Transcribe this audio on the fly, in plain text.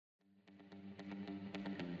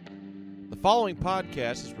following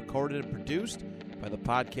podcast is recorded and produced by the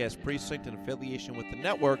Podcast Precinct in affiliation with the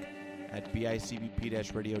network at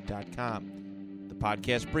bicbp-radio.com. The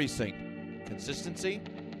Podcast Precinct. Consistency,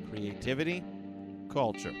 creativity,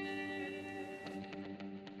 culture.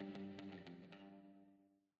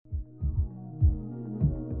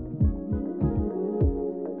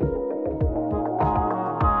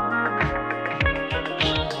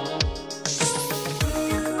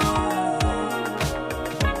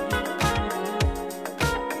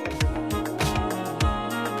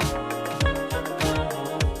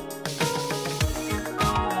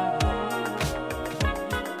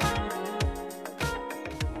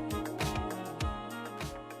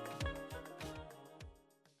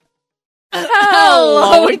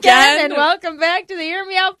 Hello again, and welcome back to the Hear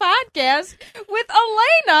Me Out podcast with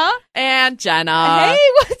Alaina and Jenna. Hey,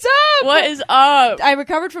 what's up? What is up? I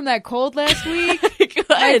recovered from that cold last week. Good.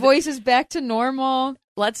 My voice is back to normal.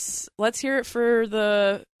 Let's hear it for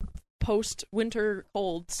the post-winter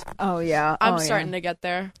colds. Oh yeah, I'm starting to get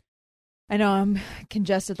there. I know I'm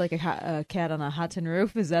congested like a cat on a hot tin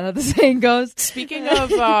roof. Is that how the saying goes? Speaking of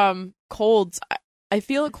colds, I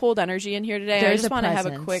feel a cold energy in here today. I just want to have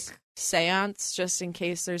a quick seance just in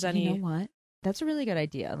case there's any. You know what? That's a really good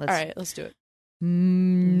idea. All right, let's do it.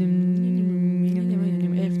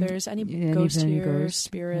 If there's any ghost here,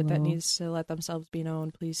 spirit that needs to let themselves be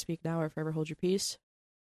known, please speak now or forever hold your peace.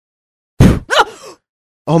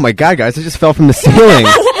 Oh my god, guys, I just fell from the ceiling.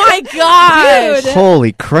 Oh my god!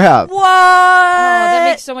 Holy crap. What? Oh,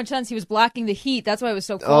 that makes so much sense. He was blocking the heat. That's why it was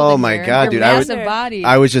so cold. Oh in my here. god, Your dude. massive body.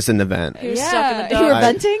 I was just in the vent. He was stuck in the dark. You were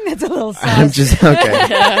venting? That's a little sus. I'm just,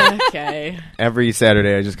 okay. Okay. Every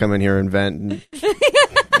Saturday I just come in here and vent and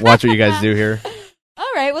watch what you guys do here. All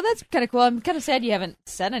right, well, that's kind of cool. I'm kind of sad you haven't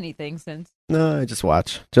said anything since. No, I just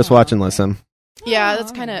watch. Just watch and listen. Yeah,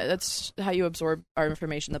 that's how you absorb our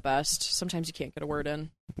information the best. Sometimes you can't get a word in.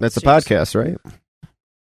 That's a podcast, right?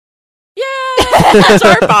 Yeah, that's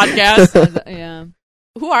our podcast. Yeah.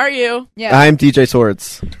 Who are you? Yeah. I'm DJ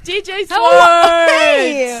Swartz. DJ Swartz.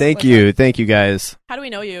 Hey! Thank you guys. How do we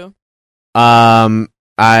know you? I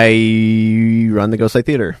run the Ghostlight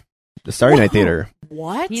Theater, the Starry Night Theater.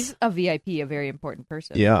 What? He's a VIP, a very important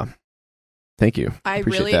person. Yeah. Thank you. I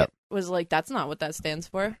appreciate really that. was like, that's not what that stands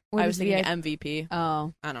for. What I is was thinking VIP? MVP.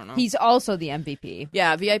 Oh. I don't know. He's also the MVP.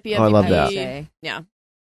 Yeah, VIP, MVP. Oh, I love that. Yeah.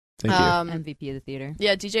 Thank you. MVP of the theater.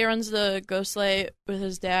 Yeah, DJ runs the Ghostlight with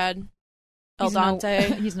his dad, El He's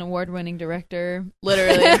Dante. He's an award-winning director.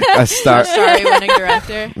 Literally. A star. Starry winning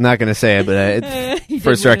director. I'm not going to say it, but it's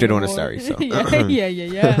first director to win a Starry. So.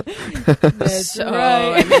 yeah. That's So,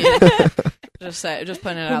 right. I mean, just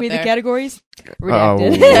putting it Who out made there. the categories? Oh,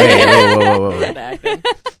 Redacted. whoa. Redacted.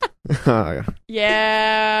 Oh,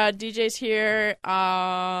 Yeah, DJ's here.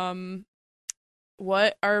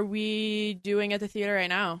 What are we doing at the theater right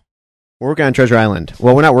now? We're working on Treasure Island.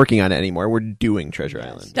 Well, we're not working on it anymore. We're doing Treasure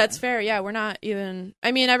Island. That's fair. Yeah, we're not even.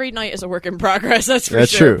 I mean, every night is a work in progress. That's for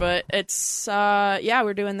That's sure. true. But it's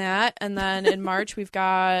we're doing that, and then in March we've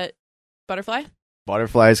got Butterfly.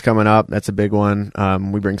 Butterfly's coming up. That's a big one.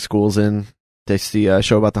 We bring schools in to see a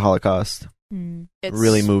show about the Holocaust. It's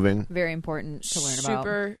Really moving. Very important to learn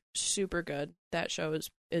about. Super good. That show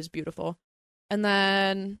is beautiful. And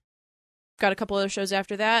then got a couple other shows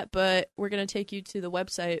after that, but we're going to take you to the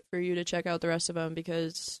website for you to check out the rest of them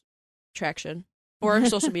because traction. Or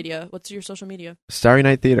social media. What's your social media? Starry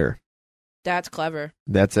Night Theater. That's clever.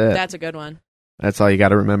 That's it. That's a good one. That's all you got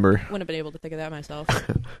to remember. Wouldn't have been able to think of that myself.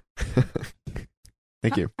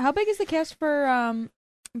 Thank you. How big is the cast for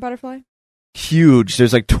Butterfly? Huge.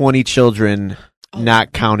 There's like 20 children, not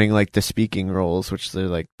Oh. counting like the speaking roles, which there are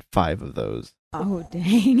like 5 of those. Oh,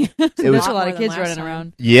 dang. It There's was a lot more of than kids last running time.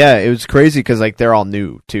 around. Yeah, it was crazy because like they're all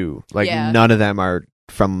new too. Like Yeah. none of them are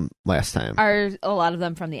from last time. Are a lot of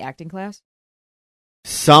them from the acting class?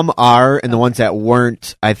 Some are, and the ones that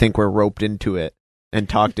weren't, I think, were roped into it and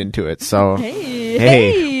talked into it. So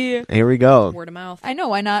Hey. here we go. Word of mouth. I know.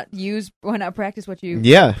 Why not practice what you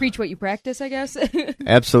Yeah, preach what you practice, I guess.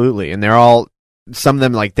 absolutely. And they're all, some of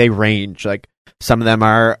them like they range. Like some of them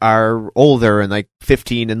are older and like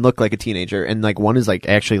 15 and look like a teenager, and like one is like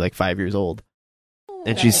actually like 5 years old,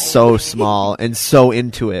 and she's so small and so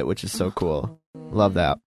into it, which is so cool. Love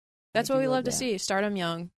that. That's I what do we love love to that. see. Start them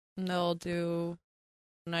young, and they'll do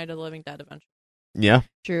Night of the Living Dead eventually. Yeah.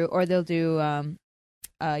 True. Or they'll do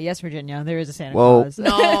Yes, Virginia. There is a Santa Whoa. Claus.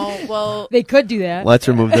 No, well, They could do that. Let's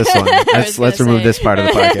remove this one. was Let's gonna remove say- this part of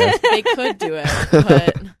the podcast. they could do it,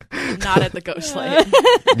 but not at the Ghostlight.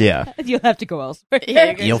 Yeah. You'll have to go elsewhere.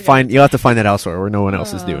 Yeah, you guys You'll are have to find that elsewhere where no one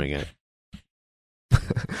else is doing it.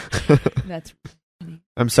 That's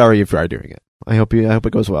I'm sorry if you are doing it. I hope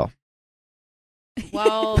it goes well.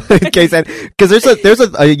 Well, Because there's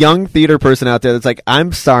a young theater person out there that's like,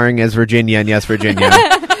 I'm starring as Virginia and Yes, Virginia.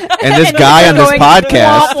 And this guy on this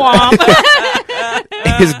podcast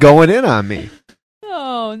is going in on me.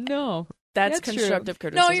 Oh, no. that's constructive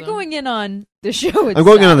criticism. No, you're going in on the show itself. I'm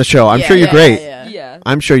going in on the show. I'm sure you're great. Yeah.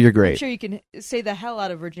 I'm sure you're great. I'm sure you can say the hell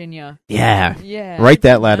out of Virginia. Yeah. Yeah. Write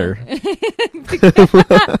that letter.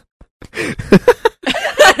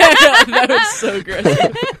 That was so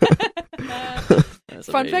aggressive.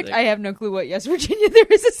 Fun fact, I have no clue what Yes, Virginia there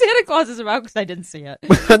is a Santa Claus is about because I didn't see it.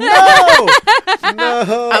 No! I'm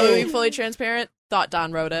going to be fully transparent. Thought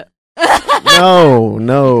Don wrote it.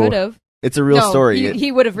 No. Could have. It's a real story.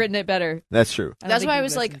 He would have written it better. That's true. That's why I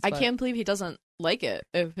was like, I can't believe he doesn't like it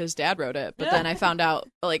if his dad wrote it. But then I found out,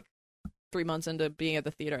 like, 3 months into being at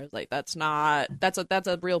the theater, I was like, that's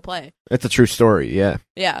a real play. It's a true story, yeah.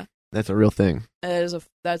 Yeah. That's a real thing. That's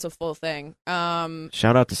a full thing.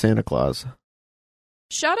 Shout out to Santa Claus.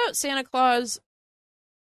 Shout out Santa Claus.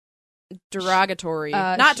 Derogatory,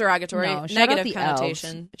 not derogatory, no, negative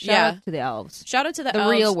connotation. Shout out to the elves. Shout out to the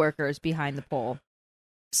elves. Real workers behind the pole.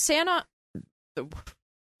 Santa.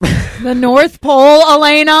 The North Pole,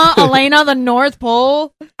 Alaina, the North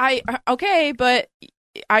Pole. Okay, but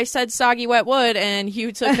I said soggy wet wood, and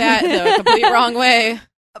you took that the complete wrong way.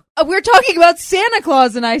 We're talking about Santa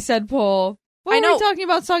Claus, and I said pole. What I know. Were we talking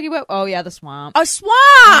about soggy wet? Oh yeah, the swamp. A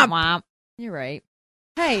swamp. Swamp. You're right.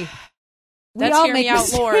 Hey, that's we all hear make me out,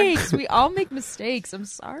 mistakes. We all make mistakes. I'm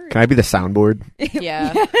sorry. Can I be the soundboard?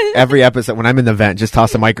 Yeah. Every episode, when I'm in the vent, just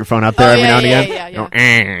toss a microphone up there every now and again.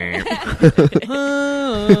 Yeah.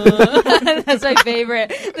 That's my favorite.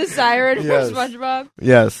 The siren from SpongeBob.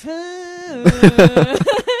 Yes.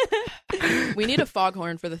 We need a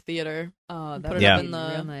foghorn for the theater. Oh, that put would it up be in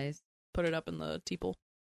the real nice. Put it up in the steeple.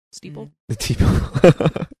 The steeple.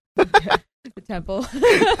 The temple.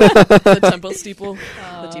 The temple steeple.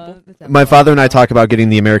 The temple. My father and I talk about getting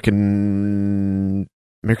the America's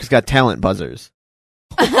Got Talent buzzers.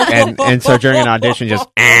 and so during an audition, just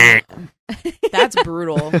That's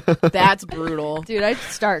brutal. That's brutal. Dude, I'd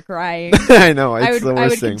start crying. I know, it's the worst I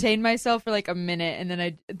would thing. contain myself for like a minute, and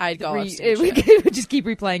then I'd go off it would just keep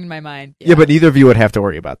replaying in my mind. Yeah, but neither of you would have to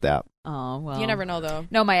worry about that. Oh, well. You never know, though.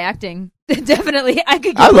 No, my acting. Definitely.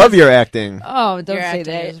 I love your acting. Oh, don't your say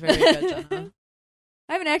acting that. is very good, Jenna.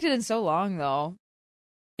 I haven't acted in so long, though.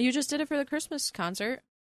 You just did it for the Christmas concert.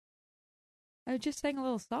 I just sang a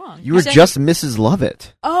little song. You were just Mrs.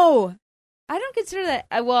 Lovett. Oh, I don't consider that.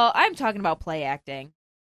 Well, I'm talking about play acting.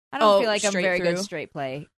 I don't feel like I'm very good straight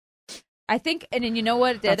play. I think, and then you know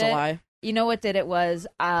what did That's it? a lie. You know what did it was?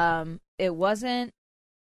 It wasn't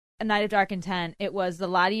A Night of Dark Intent. It was the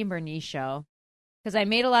Lottie and Bernice show. Because I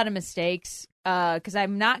made a lot of mistakes. Because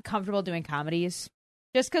I'm not comfortable doing comedies.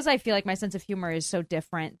 Just because I feel like my sense of humor is so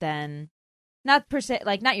different than, not per se,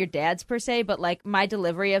 like not your dad's per se, but like my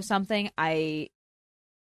delivery of something, I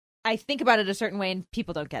think about it a certain way and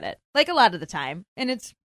people don't get it. Like a lot of the time. And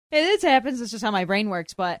it happens. It's just how my brain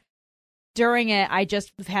works. But during it, I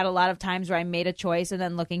just had a lot of times where I made a choice and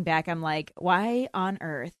then looking back, I'm like, why on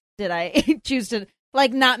earth did I choose to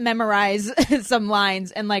like not memorize some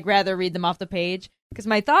lines and like rather read them off the page? Because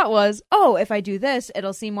my thought was, oh, if I do this,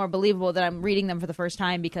 it'll seem more believable that I'm reading them for the first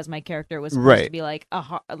time because my character was supposed to be like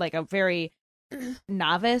a very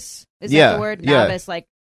novice. Is that the word? Novice, like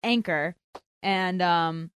anchor. And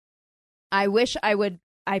I wish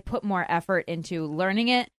I put more effort into learning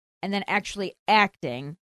it and then actually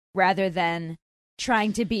acting rather than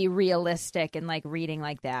trying to be realistic and like reading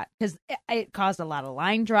like that. Because it caused a lot of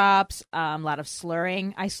line drops, a lot of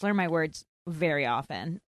slurring. I slur my words very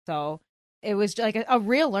often. So it was like a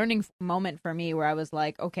real learning moment for me where I was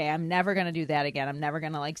like, okay, I'm never going to do that again. I'm never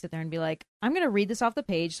going to like sit there and be like, I'm going to read this off the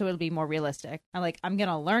page so it'll be more realistic. I'm going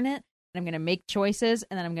to learn it and I'm going to make choices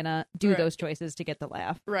and then I'm going to do those choices to get the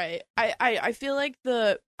laugh. Right. I feel like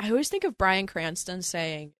I always think of Bryan Cranston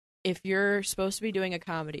saying, if you're supposed to be doing a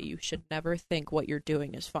comedy, you should never think what you're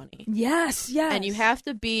doing is funny. Yes, yes. And you have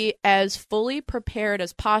to be as fully prepared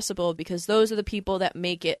as possible because those are the people that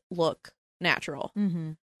make it look natural.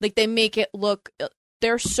 Mm-hmm. Like, they make it look,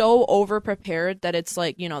 they're so over-prepared that it's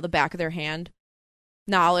like, the back of their hand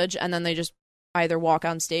knowledge, and then they just either walk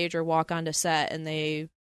on stage or walk onto set, and they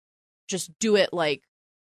just do it like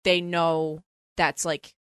they know that's,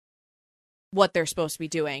 like, what they're supposed to be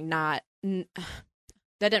doing, not...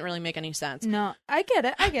 That didn't really make any sense. No, I get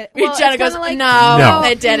it. Well, Jenna goes, like, no,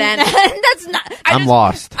 it didn't. That's not... I'm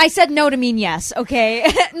lost. I said no to mean yes, okay?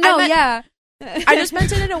 I just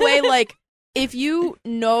meant it in a way like, if you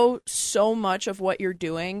know so much of what you're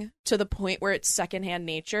doing to the point where it's secondhand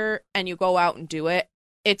nature and you go out and do it,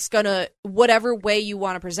 it's gonna, whatever way you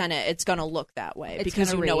want to present it, it's gonna look that way It's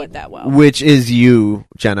because you gonna know read. it that well. Which is you,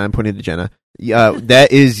 Jenna. I'm pointing to Jenna. That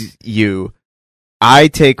is you. I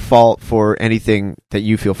take fault for anything that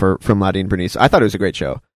you feel from Lottie and Bernice. I thought it was a great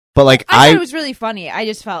show. But like I thought it was really funny. I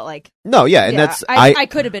just felt like no, yeah, and that's I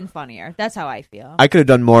could have been funnier. That's how I feel. I could have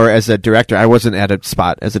done more as a director. I wasn't at a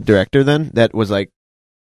spot as a director then that was like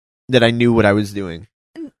that I knew what I was doing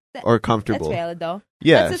or comfortable. That's valid though.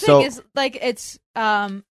 Yeah, that's the thing is like it's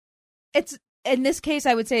in this case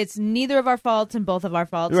I would say it's neither of our faults and both of our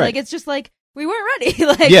faults. Right. Like it's just like we weren't ready.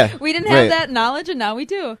 Like we didn't have right. that knowledge and now we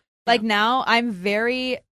do. Like now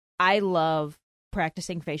I love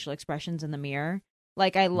practicing facial expressions in the mirror.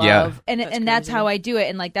 Like I love and that's how I do it,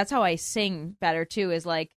 and like that's how I sing better too, is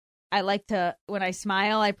like I like to, when I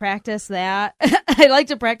smile, I practice that. I like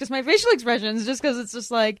to practice my facial expressions just because it's just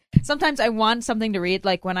like sometimes I want something to read,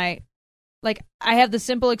 like when I have the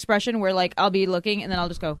simple expression where like I'll be looking and then I'll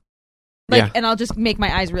just go like and I'll just make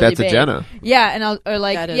my eyes really big. That's a Jenna. Yeah, and I'll or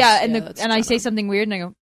like and I say something weird and I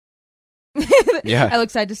go Yeah. I look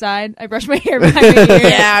side to side. I brush my hair behind my ear.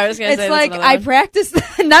 Yeah, I was gonna say it's like I practice.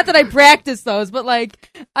 Not that I practice those, but like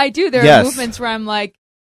I do. There are movements where I'm like,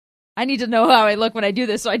 I need to know how I look when I do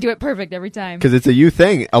this, so I do it perfect every time. Because it's a you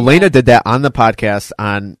thing. Alaina did that on the podcast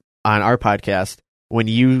on our podcast when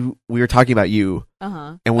we were talking about you,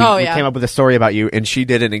 and we came up with a story about you, and she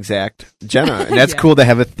did an exact Jenna, and that's cool to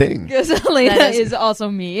have a thing. Because Alaina is also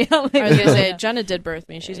me. I was gonna say Jenna did birth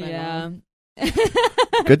me. She's my mom.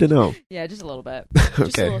 Good to know. Yeah, just a little bit.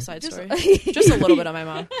 Just a little side story. Just a little bit on my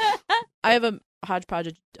mom. I have a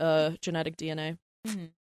hodgepodge of genetic DNA. Mm-hmm.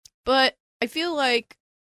 But I feel like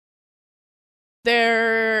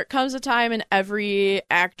there comes a time in every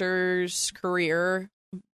actor's career,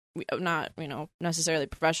 not, necessarily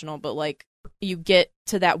professional, but like you get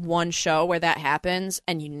to that one show where that happens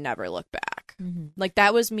and you never look back. Mm-hmm. Like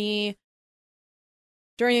that was me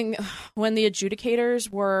during when the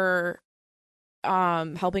adjudicators were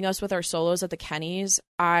helping us with our solos at the Kennys.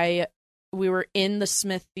 We were in the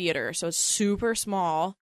Smith Theater, so it's super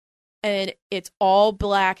small and it's all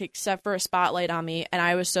black except for a spotlight on me, and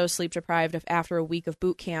I was so sleep deprived after a week of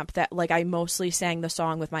boot camp that like I mostly sang the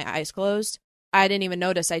song with my eyes closed. I didn't even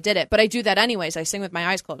notice I did it, but I do that anyways. I sing with my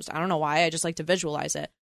eyes closed. I don't know why. I just like to visualize it.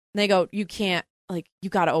 And they go, you can't, like, you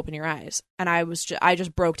got to open your eyes. And I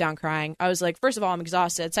just broke down crying. I was like, first of all, I'm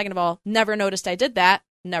exhausted. Second of all, never noticed I did that.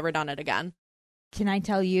 Never done it again. Can I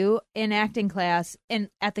tell you, in acting class,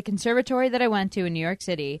 at the conservatory that I went to in New York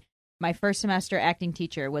City, my first semester acting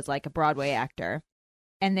teacher was like a Broadway actor.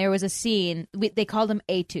 And there was a scene, they called them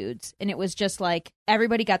etudes. And it was just like,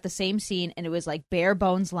 everybody got the same scene. And it was like bare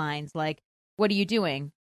bones lines. Like, what are you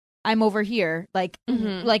doing? I'm over here. Like,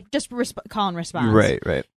 like just call and response.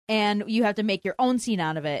 Right. And you have to make your own scene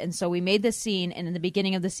out of it. And so we made this scene. And in the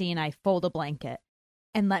beginning of the scene, I fold a blanket.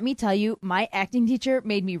 And let me tell you, my acting teacher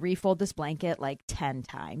made me refold this blanket like 10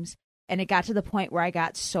 times. And it got to the point where I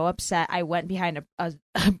got so upset, I went behind a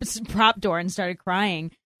prop door and started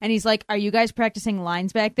crying. And he's like, are you guys practicing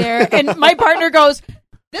lines back there? And my partner goes,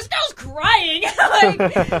 this girl's crying.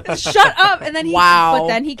 Like, shut up. And then but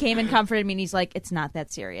then he came and comforted me and he's like, it's not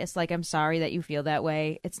that serious. Like, I'm sorry that you feel that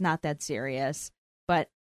way. It's not that serious. But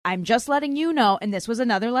I'm just letting you know. And this was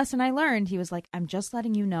another lesson I learned. He was like, I'm just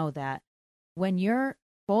letting you know that when you're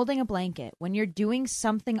folding a blanket, when you're doing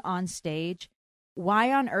something on stage,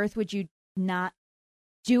 why on earth would you not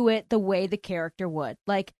do it the way the character would?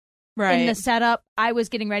 Like, in the setup, I was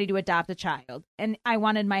getting ready to adopt a child and I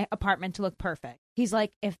wanted my apartment to look perfect. He's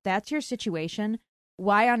like, if that's your situation,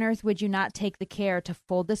 why on earth would you not take the care to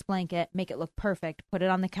fold this blanket, make it look perfect, put it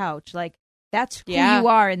on the couch? Like, that's who you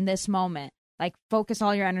are in this moment. Like, focus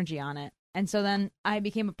all your energy on it. And so then I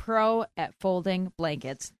became a pro at folding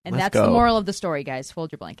blankets. And that's the moral of the story, guys.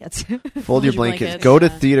 Fold your blankets. Fold your blankets. Go to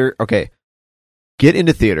theater. Okay. Get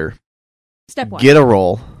into theater. Step 1. Get a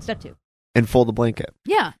role. Step 2. And fold a blanket.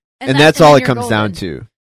 Yeah. And that's all it comes down to.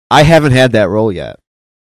 I haven't had that role yet.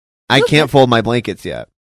 I can't fold my blankets yet.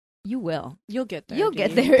 You will. You'll get there. You'll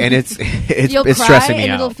get there. And it's You'll cry stressing me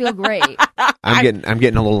and out. it'll feel great. I'm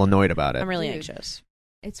getting a little annoyed about it. I'm really anxious.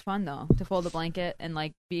 It's fun though to fold a blanket and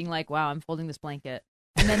like being like, wow, I'm folding this blanket.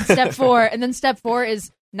 And then step 4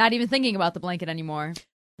 is not even thinking about the blanket anymore.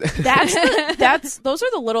 Those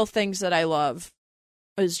are the little things that I love.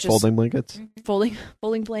 Is just folding blankets. Folding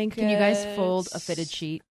blankets. Can you guys fold a fitted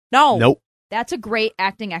sheet? No. Nope. That's a great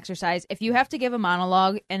acting exercise. If you have to give a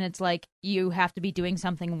monologue and it's like you have to be doing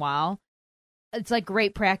something while, it's like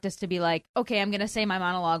great practice to be like, okay, I'm going to say my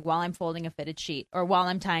monologue while I'm folding a fitted sheet or while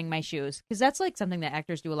I'm tying my shoes. Because that's like something that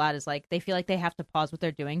actors do a lot is like they feel like they have to pause what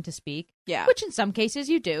they're doing to speak. Yeah. Which in some cases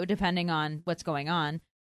you do, depending on what's going on.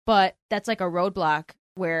 but that's like a roadblock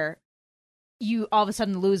where you all of a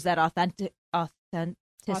sudden lose that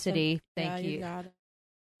authenticity. Thank you. Got it.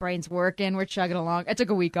 Brain's working. We're chugging along. I took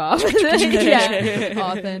a week off. Yeah.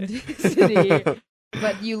 Authenticity.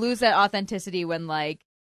 But you lose that authenticity when like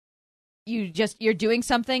you're doing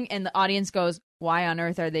something and the audience goes, why on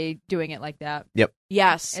earth are they doing it like that? Yep.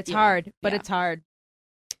 Yes. It's hard, but it's hard.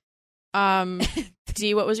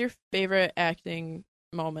 D, what was your favorite acting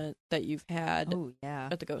moment that you've had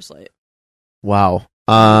at the Ghost Light? Wow.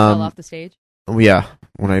 Fell off the stage. Yeah,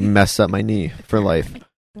 when I messed up my knee for life.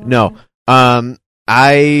 No.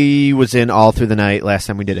 I was in All Through the Night last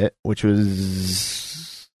time we did it, which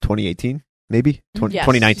was 2018, maybe?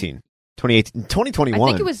 2019. 2018, 2021.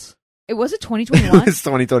 I think it was 2021? It was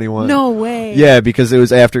 2021. No way. Yeah, because it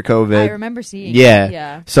was after COVID. I remember seeing it.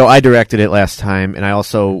 Yeah. So I directed it last time, and I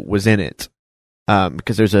also was in it.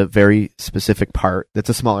 Because there's a very specific part that's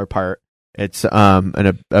a smaller part. It's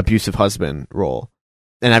an abusive husband role.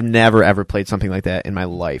 And I've never, ever played something like that in my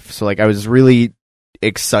life. So, like, I was really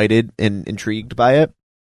excited and intrigued by it.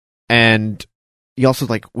 And you also,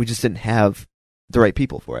 like, we just didn't have the right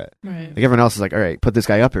people for it. Right. Like, everyone else is like, all right, put this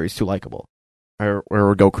guy up here. He's too likable.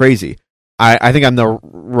 Or go crazy. I think I'm the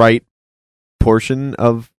right portion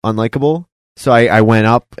of unlikable. So I went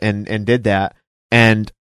up and did that.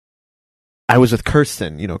 And I was with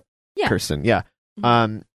Kirsten, Kirsten, yeah.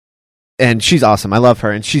 And she's awesome. I love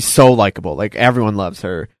her. And she's so likable. Like, everyone loves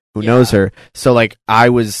her who knows her. So, like, I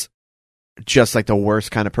was just, like, the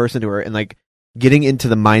worst kind of person to her. And, like, getting into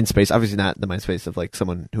the mind space, obviously not the mind space of, like,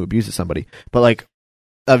 someone who abuses somebody, but, like,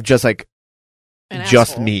 of just, like,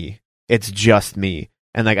 just me. It's just me.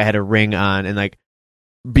 And, like, I had a ring on and, like,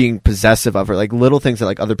 being possessive of her. Like, little things that,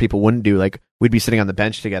 like, other people wouldn't do. Like, we'd be sitting on the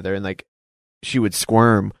bench together and, like, she would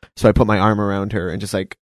squirm. So I put my arm around her and just,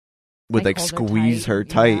 like, would, like, squeeze her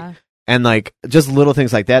tight. Yeah. And, like, just little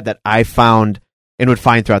things like that I found and would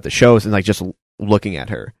find throughout the shows and, like, just looking at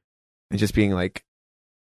her and just being like,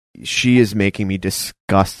 she is making me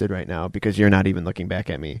disgusted right now because you're not even looking back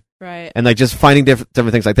at me. Right. And, like, just finding different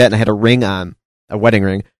things like that. And I had a ring on, a wedding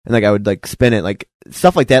ring, and, like, I would, like, spin it, like,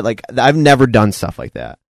 stuff like that. Like, I've never done stuff like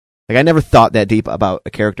that. Like, I never thought that deep about a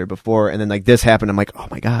character before. And then, like, this happened. I'm like, oh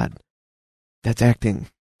my God, that's acting.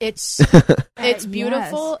 It's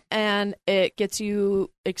beautiful, and it gets you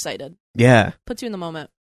excited. Yeah. Puts you in the moment.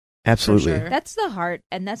 Absolutely. Sure. That's the heart,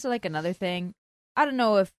 and that's like another thing. I don't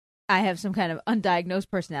know if I have some kind of undiagnosed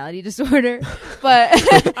personality disorder,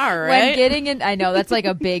 but all right. When getting in, I know that's like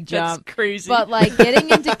a big jump. That's crazy. But like getting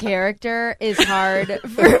into character is hard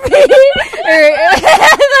for me.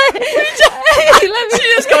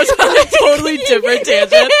 She just goes on a totally different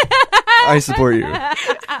tangent. I support you.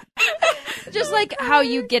 Just like how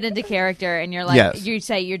you get into character and you're like, you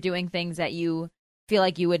say you're doing things that you feel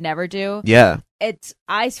like you would never do. Yeah.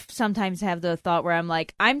 I sometimes have the thought where I'm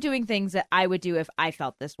like, I'm doing things that I would do if I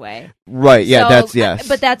felt this way. Right. Yeah. So, That's yes.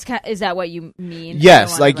 But that's is that what you mean?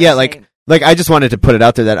 Yes. Like I just wanted to put it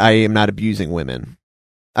out there that I am not abusing women.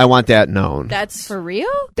 I want that known. That's for real?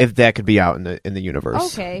 If that could be out in the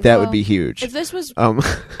universe, okay, that would be huge. If this was, I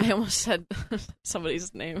almost said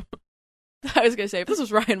somebody's name. I was gonna say if this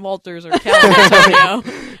was Ryan Walters or Calvin Antonio.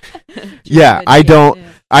 Yeah, I don't.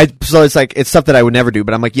 So it's like it's stuff that I would never do.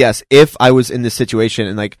 But I'm like, yes, if I was in this situation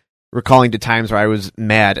and like recalling to times where I was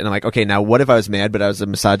mad, and I'm like, okay, now what if I was mad, but I was a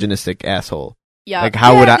misogynistic asshole? Yeah. Like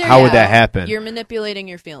how would that happen? You're manipulating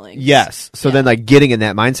your feelings. Yes. So then like getting in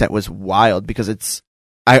that mindset was wild because it's.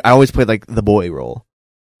 I always played like the boy role.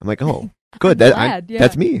 I'm like, oh, good.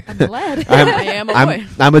 That's me. I'm glad. I am a boy.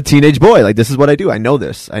 I'm a teenage boy. Like this is what I do. I know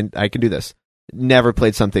this. I can do this. Never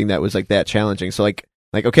played something that was like that challenging. So like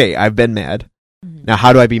okay, I've been mad. Mm-hmm. Now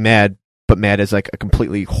how do I be mad? But mad as like a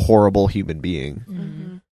completely horrible human being.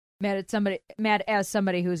 Mm-hmm. Mad as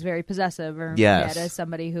somebody who's very possessive, or yes. mad as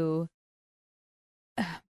somebody who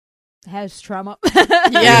has trauma.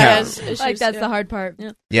 Like that's the hard part.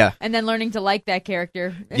 Yeah. And then learning to like that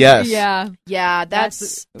character. Yes. Yeah.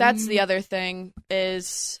 That's the other thing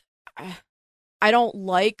is I don't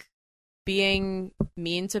like being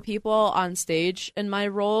mean to people on stage in my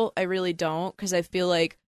role. I really don't, because I feel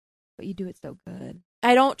like, but you do it so good.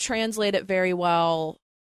 I don't translate it very well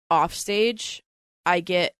off stage. I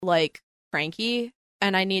get like cranky.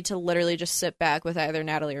 And I need to literally just sit back with either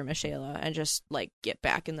Natalie or Michaela and just, like, get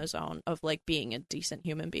back in the zone of, like, being a decent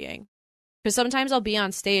human being. Because sometimes I'll be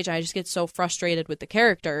on stage and I just get so frustrated with the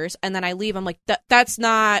characters. And then I leave. I'm like, that's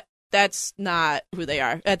not who they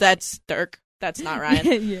are. That's Dirk. That's not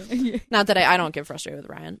Ryan. Yeah. Not that I don't get frustrated with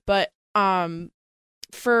Ryan. But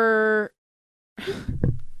for...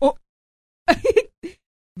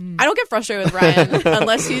 I don't get frustrated with Ryan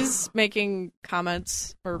unless he's making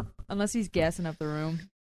comments or unless he's gassing up the room.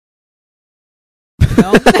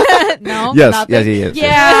 No, no, Yes, nothing. yes, he is.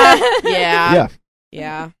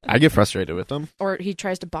 Yeah. I get frustrated with them. Or he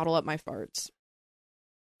tries to bottle up my farts.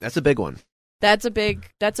 That's a big one. That's a big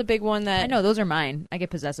one that I know those are mine. I get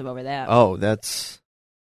possessive over that. Oh, that's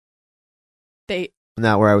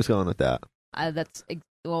not where I was going with that.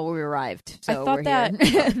 Well, we arrived. So I thought we're that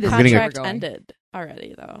here. This is contract where we're going. ended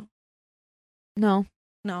already, though. No,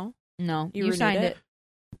 No? you renewed signed it.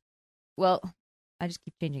 Well, I just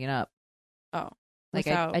keep changing it up. Oh. Like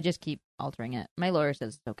without- I just keep altering it. My lawyer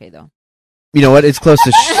says it's okay though. You know what? It's close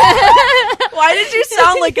to. Why did you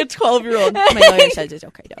sound like a 12-year-old? My lawyer says it's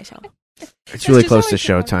okay, though. So. It's really just close to always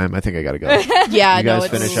so showtime. I think I gotta go. Yeah, You guys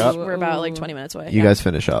finish up? We're about like 20 minutes away. You guys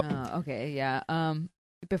finish up. Oh, okay, yeah.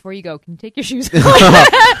 Before you go, can you take your shoes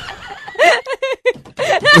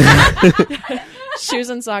Shoes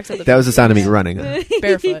and socks at the That was the sound of me running.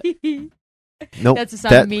 barefoot. Nope. That's the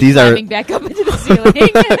sound of me these are climbing back up into the ceiling.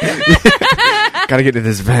 gotta get to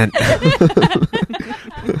this vent.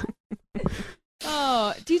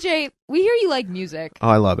 Oh, DJ, we hear you like music. Oh,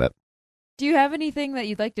 I love it. Do you have anything that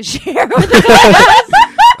you'd like to share with the class?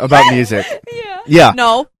 About music. Yeah. Yeah.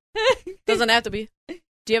 No. Doesn't have to be.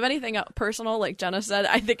 Do you have anything personal, like Jenna said?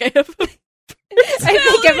 I think I have. I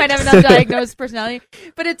think I might have an undiagnosed personality,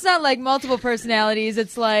 but it's not like multiple personalities.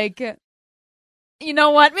 It's like, you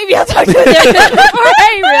know what? Maybe I'll talk to you before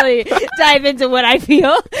I really dive into what I feel.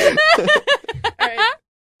 All right.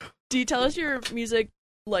 Do you tell us your music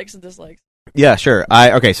likes and dislikes? Yeah, sure.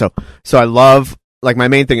 So I love, like, my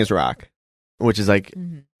main thing is rock, which is like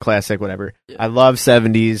classic, whatever. Yeah. I love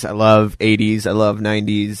 70s, I love 80s, I love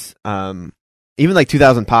 90s, even like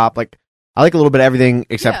 2000 pop. Like, I like a little bit of everything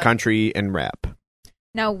except country and rap.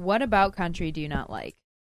 Now, what about country do you not like?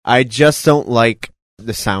 I just don't like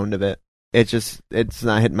the sound of it. It's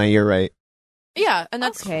not hitting my ear right. Yeah, and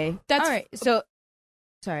that's okay. That's all right. So,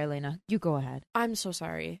 sorry, Alaina, you go ahead. I'm so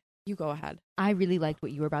sorry. You go ahead. I really liked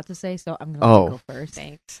what you were about to say, so I'm going to let you go first.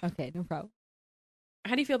 Thanks. Okay, no problem.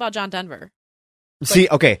 How do you feel about John Denver? See,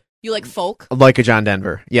 okay. You like folk? I like a John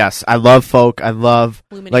Denver. Yes, I love folk. I love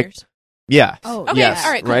Lumineers? yeah. Oh, okay. Yes,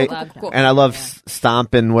 All right. Cool, right. Cool, cool. And I love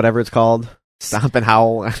Stomp and whatever it's called. Stomp and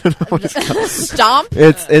Howl. I don't know what it's called. Stomp?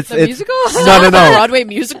 It's The musical? No. Broadway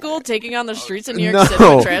musical taking on the streets of New York City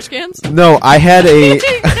with trash cans? No, I had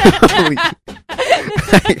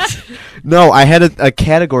a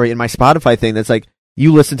category in my Spotify thing that's like,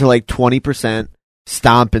 you listen to like 20%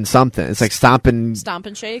 Stomp and something. It's like Stomp and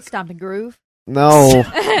Shake? Stomp and Groove? no.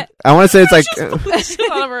 I want to say it's like Out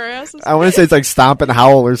of our asses. I want to say it's like Stomp and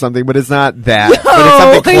Howl or something, but it's not that. No, but it's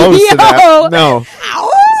something close to that. No.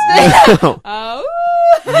 Oh.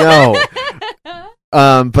 No.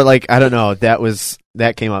 But like, I don't know.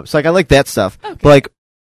 That came up. So like, I like that stuff. Okay. But like,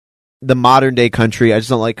 the modern day country, I just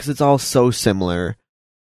don't like because it's all so similar.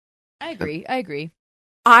 I agree.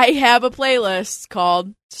 I have a playlist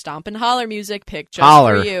called Stomp and Holler Music picked just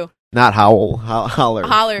Holler. for you. Not Howl. Holler.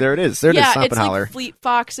 Holler. There it is. There it is. Stomp it's and Holler. like Fleet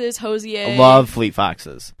Foxes, Hosier. I love Fleet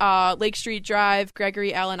Foxes. Lake Street Drive,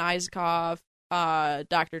 Gregory Alan Isaacoff,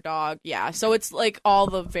 Dr. Dog. Yeah, so it's like all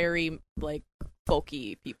the very like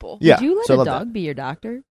folky people. Yeah. Did you let so I a love dog that. be your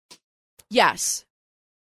doctor? Yes.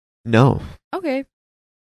 No. Okay.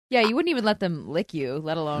 Yeah, you wouldn't even let them lick you,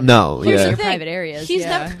 let alone No. Here's Yeah. the your thing. private areas. He's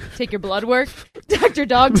yeah. Take your blood work. Dr.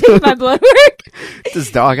 Dog, take my blood work. Get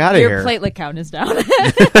this dog out of Your here. platelet count is down.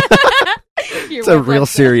 It's a real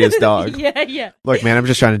serious dog. Yeah. Look, man, I'm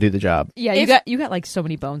just trying to do the job. Yeah, you got like so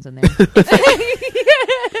many bones in there.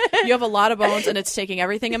 You have a lot of bones, and it's taking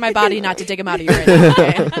everything in my body not to dig them out of you right now.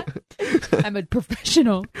 Okay? I'm a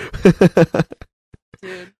professional.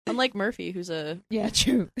 Dude. Unlike Murphy, who's a Yeah,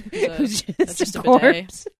 true. Who's Who's that's just just a a bidet.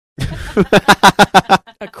 corpse.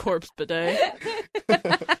 a corpse bidet.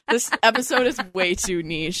 This episode is way too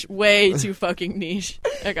niche. Way too fucking niche.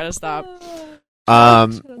 I gotta stop.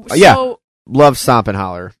 Yeah. Love Stomp and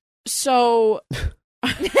Holler. So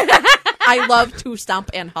I love to stomp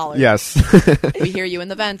and holler. Yes. We hear you in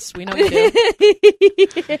the vents. We know you do.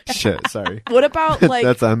 Shit, sorry. What about like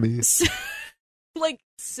That's on me. like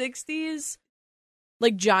 60s?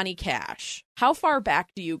 Like Johnny Cash. How far back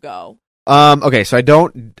do you go? Okay, so I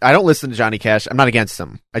don't listen to Johnny Cash. I'm not against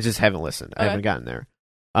him. I just haven't listened. I Okay. haven't gotten there.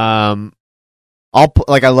 I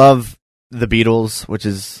love the Beatles, which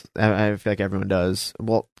is I feel like everyone does.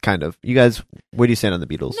 Well, kind of. You guys, where do you stand on the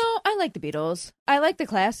Beatles? No, I like the Beatles. I like the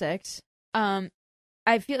classics. I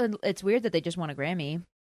feel it's weird that they just won a Grammy.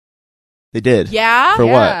 They did. Yeah. For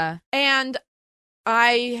what? yeah. And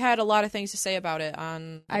I had a lot of things to say about it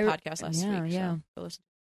on the I- podcast last yeah, week. yeah. So go listen.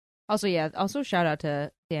 Also shout out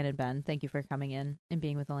to Dan and Ben. Thank you for coming in and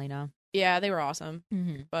being with Alaina. Yeah, they were awesome.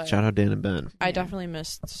 Mm-hmm. But Shout out Dan and Ben. I definitely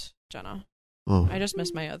missed Jenna. Oh. I just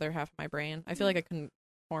missed my other half of my brain. I feel like I couldn't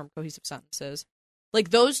form cohesive sentences. Like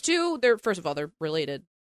those two, they're first of all they're related.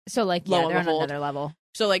 So like Lo and they're on behold. another level.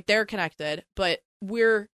 So like they're connected, but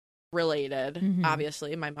we're related. Mhm.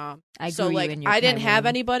 Obviously, my mom. I So grew you like in your I didn't have room.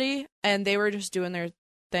 anybody, and they were just doing their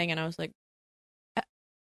thing, and I was like,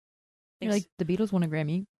 You're like, the Beatles won a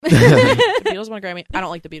Grammy. the Beatles won a Grammy. I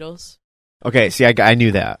don't like the Beatles. Okay, see, I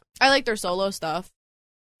knew that. I like their solo stuff.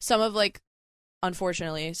 Some of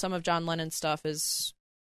unfortunately, some of John Lennon's stuff is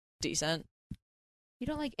decent. You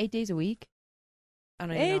don't like 8 Days a Week? I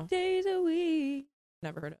don't even 8 know. days a week.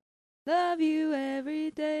 Never heard it. Love you every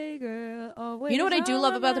day, girl. Always You know what I do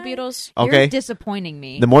love about the alright. Beatles? You're Okay. disappointing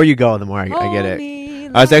me. The more you go, the more I get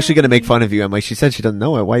it. I was actually going to make fun of you. I'm like, she said she doesn't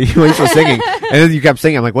know it. Why are you still singing? And then you kept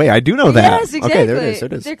singing. I'm like, wait, I do know that. Yes, exactly. Okay, there it is. There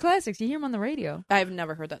it is. They're classics. You hear them on the radio. I've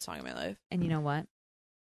never heard that song in my life. And you know what?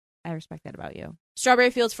 I respect that about you. Strawberry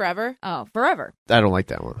Fields Forever. Oh, forever. I don't like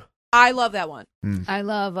that one. I love that one. I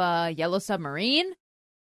love Yellow Submarine.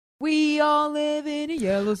 We all live in a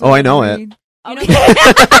yellow submarine. Oh, I know it. You know- Okay.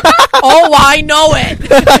 Oh, I know it.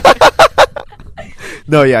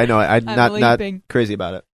 No, yeah, I know it. I'm not leaping. crazy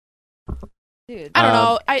about it. Dude. I don't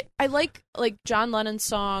know. I like John Lennon's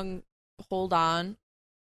song "Hold On."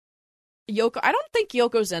 Yoko. I don't think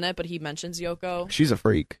Yoko's in it, but he mentions Yoko. She's a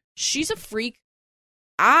freak. She's a freak.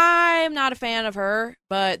 I'm not a fan of her,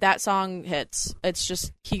 but that song hits. It's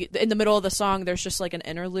just in the middle of the song. There's just like an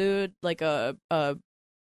interlude, like a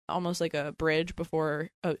almost like a bridge before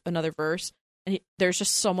another verse, and there's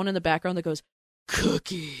just someone in the background that goes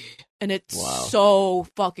 "Cookie," and it's so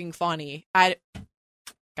fucking funny. I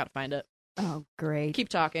gotta find it. Oh, great. Keep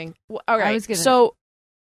talking. All right. was gonna- So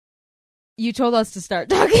You told us to start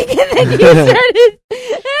talking, and then you started.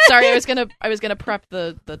 sorry, I was gonna prep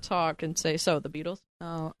the talk and say the Beatles.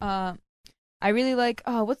 Oh, I really like.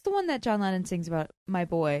 Oh, what's the one that John Lennon sings about? My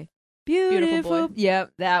boy, beautiful. Boy.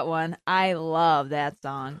 Yep, that one. I love that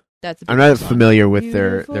song. That's a I'm not Beatles song. familiar with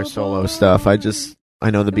their Beautiful solo boy. stuff. I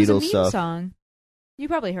know the It was a Beatles meme stuff. song. You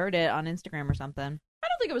probably heard it on Instagram or something. I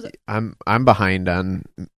don't think it was. I'm behind on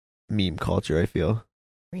meme culture, I feel.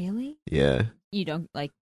 Really? Yeah. You don't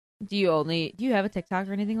like? Do you have a TikTok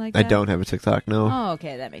or anything like I that? don't have a TikTok, no. Oh,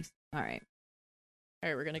 okay, that makes all right. All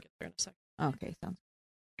right, we're gonna get there in a second. Okay, sounds.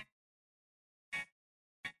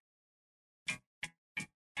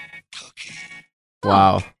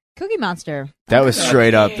 Wow. Cookie Monster. That was Okay.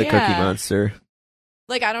 straight up the Yeah. Cookie Monster.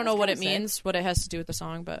 Like I don't know That's what it kinda sick. means, what it has to do with the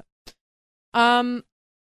song, but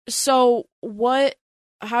so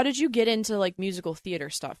how did you get into like musical theater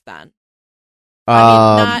stuff then?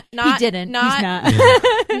 I mean, not He didn't. Not, He's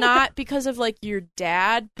not. not because of like your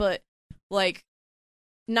dad, but like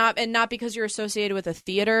not because you're associated with a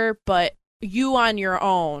theater, but you on your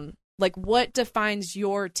own. Like, what defines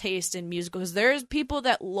your taste in musicals? Because there's people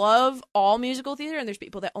that love all musical theater, and there's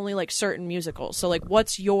people that only like certain musicals. So, like,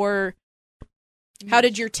 how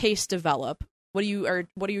did your taste develop? What are you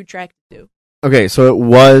attracted to? Okay, so it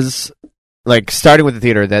was like starting with the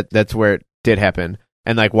theater, that's where it did happen.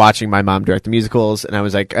 And like watching my mom direct the musicals, and I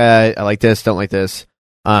was like, I like this, don't like this.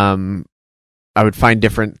 I would find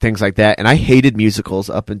different things like that, and I hated musicals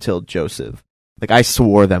up until Joseph. Like I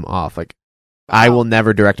swore them off. Like I will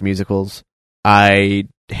never direct musicals. I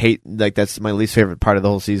hate, like, that's my least favorite part of the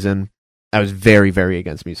whole season. I was very, very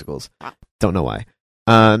against musicals. Wow. Don't know why.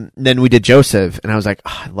 Then we did Joseph, and I was like,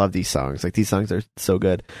 I love these songs. Like, these songs are so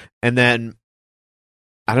good. And then,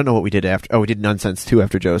 I don't know what we did after. Oh, we did Nonsense 2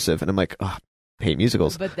 after Joseph, and I'm like, I hate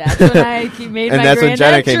musicals. But that's when I made And my that's when grand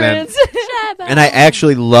Jenna came in. entrance. And I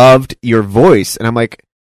actually loved your voice, and I'm like,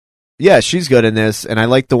 yeah, she's good in this, and I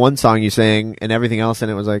liked the one song you sang, and everything else, and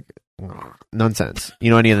it was like, nonsense. You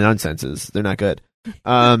know, any of the nonsenses, they're not good.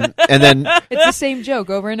 And then, It's the same joke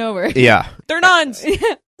over and over. yeah. They're nuns.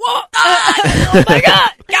 Whoa! Oh my god!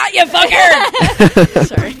 Got you, fucker!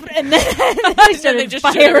 Sorry. And then I started just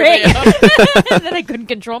shoot firing. everybody And then I couldn't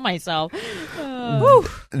control myself.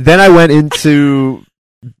 Then I went into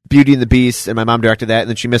Beauty and the Beast, and my mom directed that, and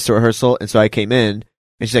then she missed a rehearsal, and so I came in,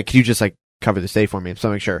 and she's like, "Can you just like cover this day for me?" So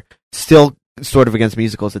I make sure. Still sort of against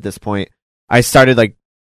musicals at this point. I started like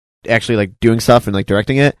actually like doing stuff and like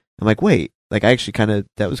directing it. I'm like, wait, like I actually kind of,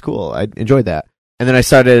 that was cool. I enjoyed that. And then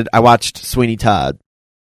I watched Sweeney Todd,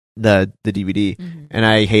 the DVD, Mhm. and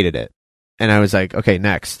I hated it. And I was like, okay,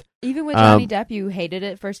 next. Even with Johnny Depp, you hated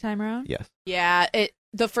it first time around? Yes. Yeah,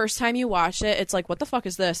 the first time you watch it, it's like, what the fuck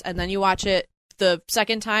is this? And then you watch it the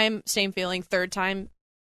second time, same feeling. Third time,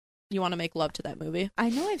 you want to make love to that movie. I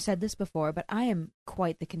know I've said this before, but I am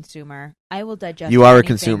quite the consumer. I will digest. You are anything. a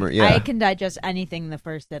consumer, yeah. I can digest anything in the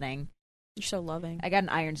first inning. You're so loving. I got an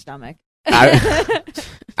iron stomach.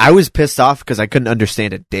 I was pissed off because I couldn't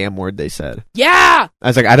understand a damn word they said. Yeah! I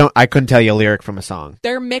was like, I couldn't tell you a lyric from a song.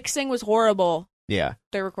 Their mixing was horrible. Yeah.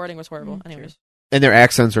 Their recording was horrible. Anyways. And their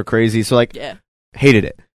accents were crazy, so like, Yeah. hated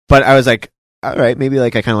it. But I was like, all right, maybe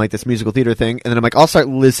like I kind of like this musical theater thing. And then I'm like, I'll start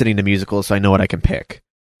listening to musicals so I know what I can pick.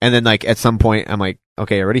 And then like at some point, I'm like,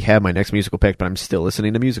 okay, I already have my next musical pick, but I'm still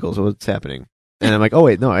listening to musicals. So what's happening? And I'm like, oh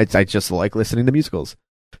wait, no, I just like listening to musicals.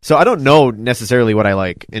 So I don't know necessarily what I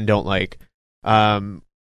like and don't like.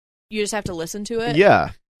 You just have to listen to it?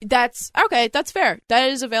 Yeah. That's okay. That's fair. That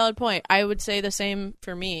is a valid point. I would say the same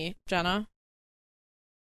for me. Jenna?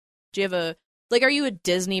 Do you have are you a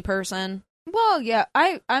Disney person? Well, yeah,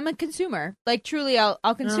 I'm a consumer. Like, truly,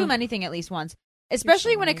 I'll consume anything at least once.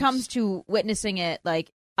 Especially when it comes to witnessing it, like,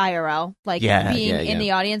 IRL. Like, being in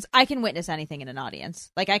the audience. I can witness anything in an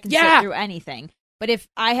audience. Like, I can sit through anything. But if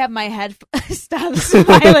I have my stop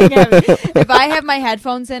smiling at me. If I have my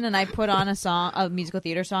headphones in and I put on a musical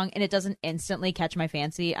theater song, and it doesn't instantly catch my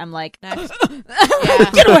fancy, I'm like, next.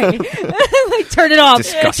 Get away. Like, turn it off.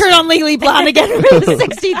 Disgusting. Turn on Legally Blonde again for the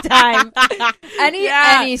 16th time.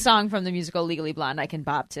 Any song from the musical Legally Blonde I can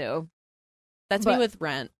bop to. That's me with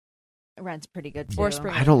Rent. Rent's pretty good too. Or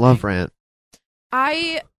Spring. I don't love Rent.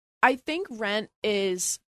 I think Rent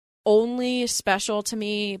is only special to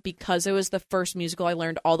me because it was the first musical I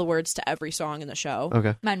learned all the words to every song in the show.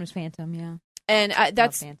 Okay. Mine was Phantom, yeah. And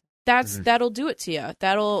that'll do it to you.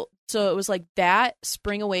 So it was like that,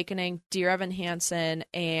 Spring Awakening, Dear Evan Hansen,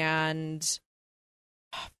 and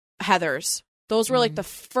Heathers. Those were like the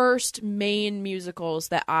first main musicals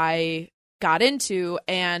that I got into,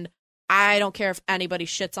 and I don't care if anybody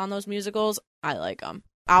shits on those musicals. I like them.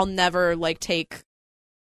 I'll never take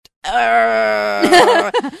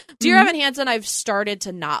Dear Evan Hansen I've started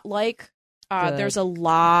to not like. There's a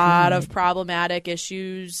lot of problematic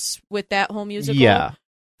issues with that whole musical. Yeah.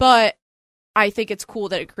 But I think it's cool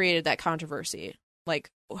that it created that controversy.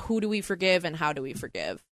 Like, who do we forgive and how do we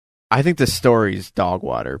forgive? I think the story's dog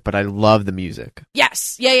water, but I love the music.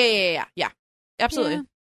 Yes. Yeah. Absolutely. Yeah.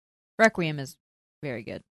 Requiem is very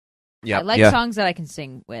good. Yeah. I like songs that I can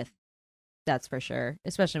sing with. That's for sure,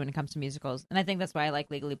 especially when it comes to musicals. And I think that's why I like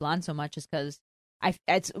Legally Blonde so much, is because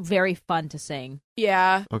it's very fun to sing.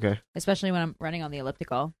 Yeah. Okay. Especially when I'm running on the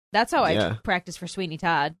elliptical. That's how I practiced for Sweeney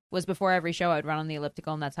Todd, was before every show I'd run on the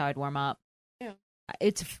elliptical, and that's how I'd warm up. Yeah.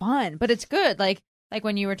 It's fun, but it's good. Like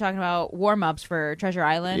when you were talking about warm-ups for Treasure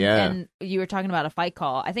Island, and you were talking about a fight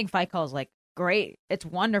call. I think fight call is great. It's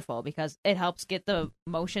wonderful because it helps get the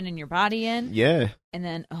motion in your body in. Yeah. And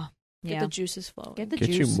then, get the juices flowing. Get the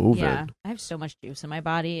juice. You moving. Yeah. I have so much juice in my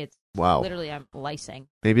body. It's literally, I'm lysing.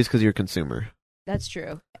 Maybe it's because you're a consumer. That's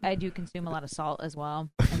true. I do consume a lot of salt as well,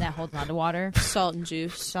 and that holds on to water. Salt and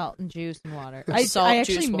juice and water. I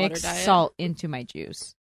actually mix salt into my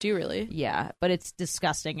juice. Do you really? Yeah, but it's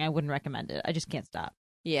disgusting. I wouldn't recommend it. I just can't stop.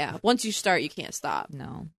 Yeah, once you start, you can't stop.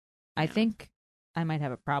 No. I think I might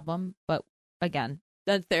have a problem, but again.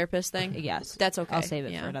 The therapist thing? Yes. That's okay. I'll save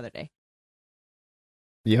it for another day.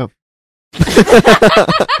 Yeah.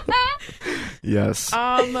 Yes.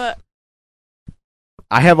 I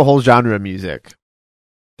have a whole genre of music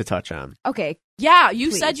to touch on. Okay. Yeah,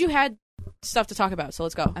 you said you had stuff to talk about, so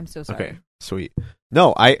let's go. I'm so sorry. Okay, sweet.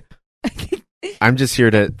 No, I'm just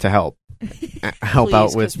here to help. Help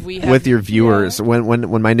out with your viewers. Yeah.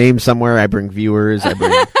 When my name's somewhere, I bring viewers. I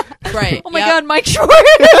bring right. Oh my God, Mike Schwartz.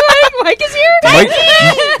 Mike is here.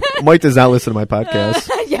 Mike does not listen to my podcast.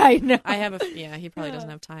 Yeah, I know. He probably doesn't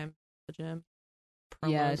have time at the gym.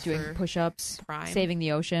 Doing push-ups, saving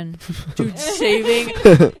the ocean. Dude, saving.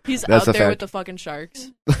 He's out there with the fucking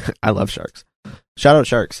sharks. I love sharks. Shout out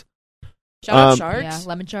sharks. Shout out sharks. Yeah,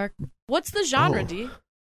 lemon shark. What's the genre, D?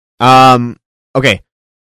 Okay.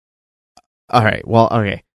 All right. Well,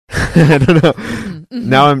 okay. I don't know.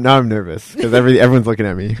 Now I'm nervous because everyone's looking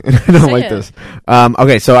at me. And I don't like this.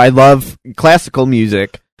 Okay, so I love classical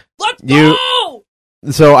music. Let's go!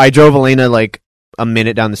 So I drove Alaina a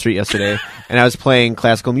minute down the street yesterday, and I was playing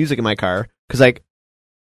classical music in my car because I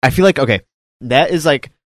feel that is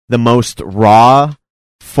the most raw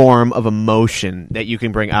form of emotion that you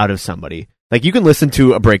can bring out of somebody. Like, you can listen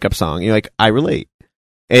to a breakup song, you're like, I relate.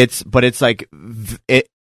 It's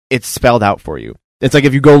spelled out for you. It's like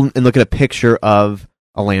if you go and look at a picture of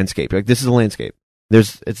a landscape, you're like, this is a landscape.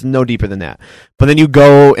 It's no deeper than that. But then you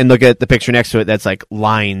go and look at the picture next to it that's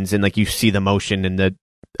lines, and you see the motion and the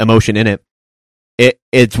emotion in it.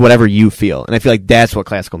 It's whatever you feel. And I feel like that's what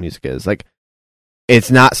classical music is. it's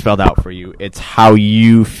not spelled out for you. It's how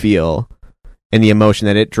you feel and the emotion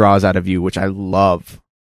that it draws out of you, which I love.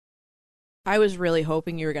 I was really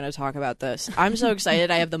hoping you were going to talk about this. I'm so excited.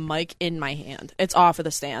 I have the mic in my hand. It's off of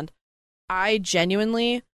the stand. I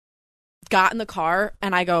genuinely got in the car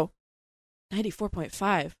and I go,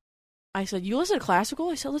 94.5. I said, you listen to classical?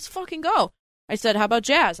 I said, let's fucking go. I said, how about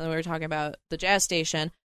jazz? And we were talking about the jazz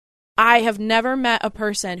station. I have never met a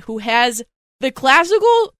person who has the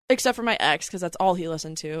classical, except for my ex, because that's all he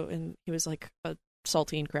listened to. And he was like a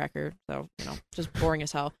saltine cracker, so just boring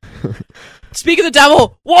as hell. Speak of the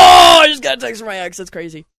devil, whoa, I just got a text from my ex. That's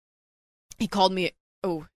crazy. He called me,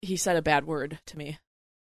 he said a bad word to me,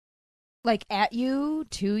 like at you,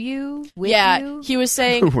 to you, with you. He was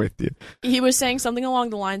saying with you. He was saying something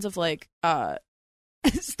along the lines of like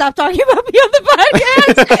stop talking about me on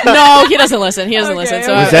the podcast. No, he doesn't listen. He doesn't listen.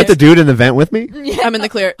 So is that the dude in the vent with me? I'm in the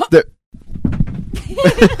clear.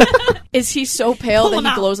 Is he so pale that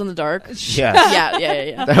he glows in the dark? Yeah.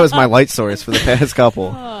 Yeah. That was my light source for the past couple.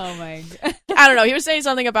 Oh my god. I don't know. He was saying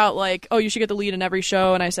something about like, oh, you should get the lead in every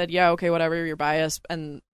show, and I said, yeah, okay, whatever, you're biased.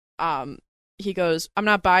 And he goes, I'm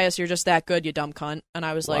not biased, you're just that good, you dumb cunt. And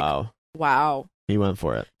I was like, wow. He went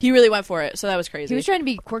for it. He really went for it. So that was crazy. He was trying to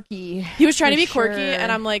be quirky. He was trying to be quirky,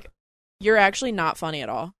 and I'm like, you're actually not funny at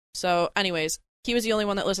all. So anyways, he was the only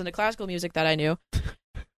one that listened to classical music that I knew.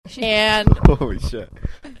 And holy shit.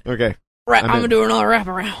 Okay. I'm gonna do another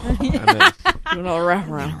wraparound. Do another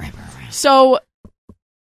wraparound. So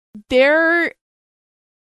there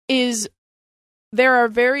are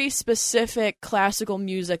very specific classical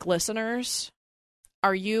music listeners.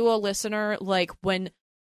 Are you a listener like when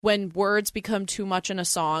words become too much in a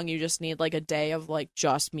song, you just need like a day of like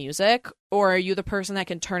just music, or are you the person that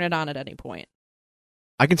can turn it on at any point?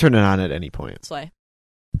 I can turn it on at any point. Slay.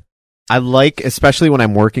 I like, especially when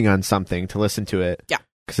I'm working on something, to listen to it. Yeah.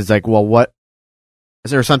 Because it's like, well, what?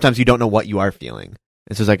 Or sometimes you don't know what you are feeling.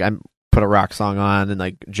 It's just like, I put a rock song on and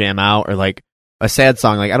like jam out, or like a sad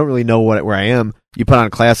song. Like, I don't really know where I am. You put on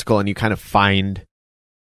classical and you kind of find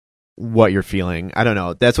what you're feeling. I don't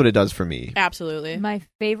know. That's what it does for me. Absolutely. My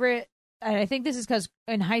favorite, and I think this is because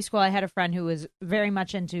in high school I had a friend who was very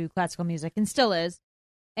much into classical music and still is.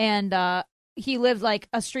 And he lived like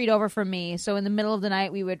a street over from me. So in the middle of the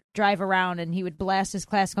night, we would drive around and he would blast his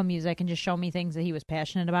classical music and just show me things that he was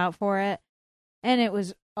passionate about for it. And it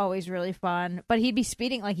was always really fun. But he'd be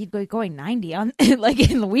speeding, like he'd go going 90 on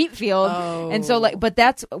like in the wheat field. Oh. And so like, but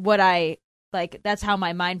that's what I like. That's how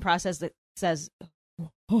my mind process that says,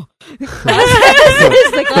 the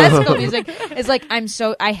classical music is like,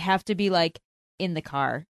 I have to be like in the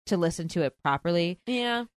car to listen to it properly.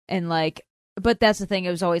 Yeah. And like, but that's the thing.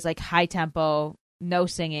 It was always like high tempo, no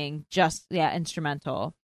singing, just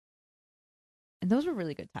instrumental. And those were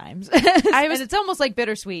really good times. And it's almost like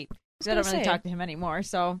bittersweet because I don't really talk to him anymore.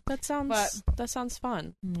 So that sounds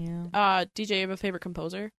fun. Yeah. DJ, you have a favorite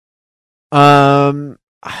composer? I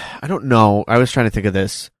don't know. I was trying to think of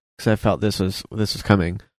this because I felt this was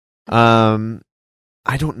coming. I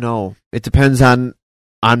don't know. It depends on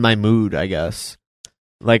my mood, I guess.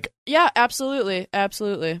 Like, yeah, absolutely.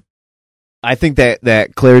 I think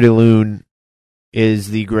that Claire de Lune is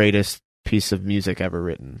the greatest piece of music ever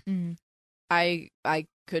written. Mm. I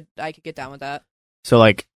could get down with that. So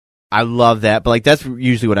like, I love that, but like that's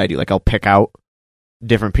usually what I do. Like, I'll pick out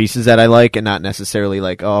different pieces that I like, and not necessarily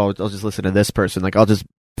like, oh, I'll just listen to this person. Like, I'll just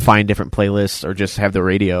find different playlists or just have the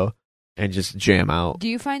radio and just jam out. Do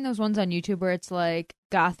you find those ones on YouTube where it's like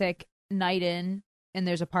Gothic night in? And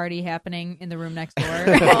there's a party happening in the room next door.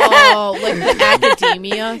 Oh, like the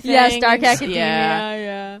academia things? Yes, Dark Academia,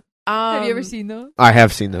 yeah. Have you ever seen those? I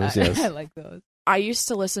have seen those, yes. I like those. I used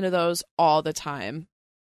to listen to those all the time.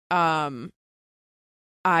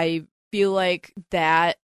 I feel like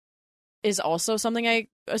that is also something I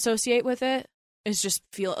associate with it. Is just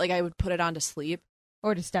feel like I would put it on to sleep.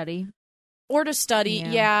 Or to study.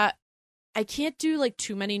 Yeah. I can't do like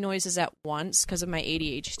too many noises at once because of my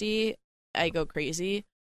ADHD. I go crazy.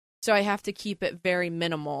 So I have to keep it very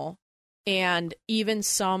minimal. And even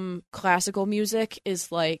some classical music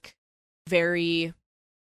is like very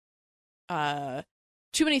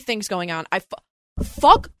too many things going on.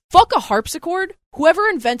 Fuck a harpsichord. Whoever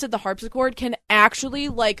invented the harpsichord can actually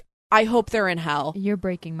like, I hope they're in hell. You're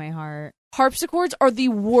breaking my heart. Harpsichords are the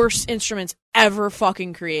worst instruments ever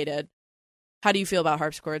fucking created. How do you feel about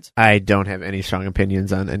harpsichords? I don't have any strong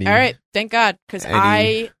opinions on any. All right, thank God, because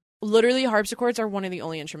literally, harpsichords are one of the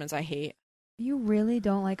only instruments I hate. You really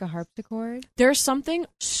don't like a harpsichord? There's something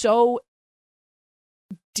so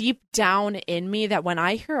deep down in me that when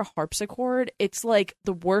I hear a harpsichord, it's like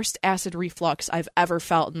the worst acid reflux I've ever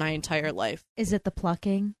felt in my entire life. Is it the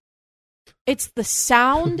plucking? It's the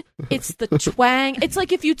sound. It's the twang. It's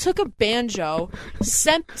like if you took a banjo,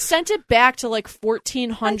 sent it back to like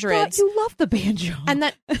 1400s. I thought you love the banjo. And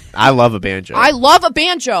then I love a banjo. I love a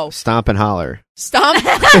banjo. Stomp and holler. Stomp,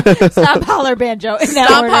 Stomp, holler, banjo. In that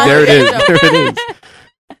Stomp, order. holler. There it is. There it is.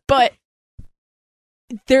 But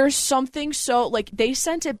there's something so like they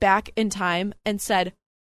sent it back in time and said,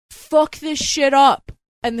 "Fuck this shit up,"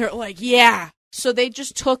 and they're like, "Yeah." So they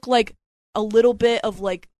just took like a little bit of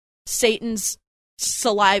like Satan's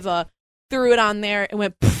saliva, threw it on there, and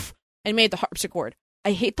went poof, and made the harpsichord.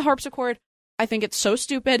 I hate the harpsichord. I think it's so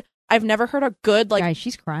stupid. I've never heard a good like. Guys,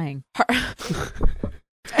 she's crying.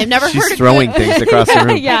 I've never She's heard a throwing good, things across the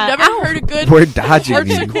room. Yeah. I've never heard a good We're dodging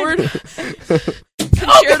you. harpsichord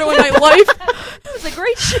concerto in my life. That was a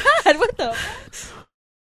great shot. What the?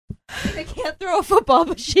 I can't throw a football,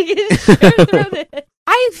 but she can sure throw it.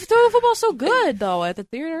 I throw a football so good though at the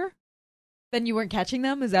theater. Then you weren't catching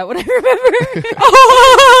them? Is that what I remember?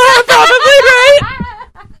 Oh, probably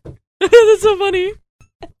right. That's so funny.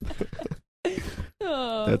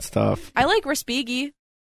 Oh. That's tough. I like Respighi.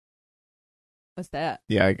 What's that?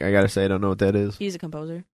 Yeah, I gotta say, I don't know what that is. He's a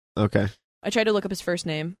composer. Okay. I tried to look up his first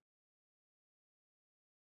name.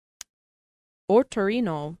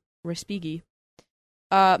 Torino Respighi.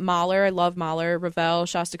 Mahler, I love Mahler. Ravel,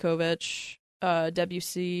 Shostakovich,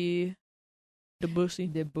 Debussy.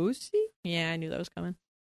 Yeah, I knew that was coming.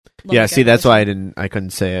 Love Yeah, that see, guy. that's why I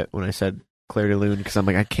couldn't say it when I said Claire de Lune, because I'm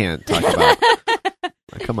like, I can't talk about.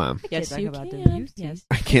 Like, come on, Yes, Can't you talk about can. Debussy. Yes.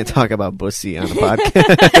 I can't talk about Bussy on a podcast.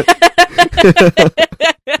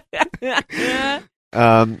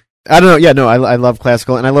 I don't know. Yeah, no, I love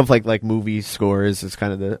classical, and I love like movie scores. It's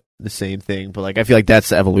kind of the same thing, but like I feel like that's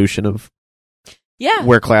the evolution of Yeah.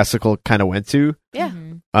 where classical kind of went to. Yeah.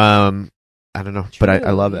 Mhm. I don't know, but I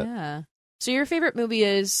True, love it. Yeah. So your favorite movie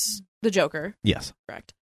is The Joker, Yes.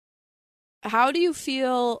 correct? How do you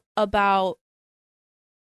feel about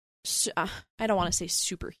I don't want to say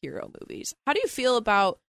superhero movies. How do you feel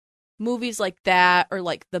about movies like that or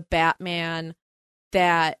like the Batman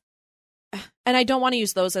that, and I don't want to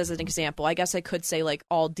use those as an example. I guess I could say like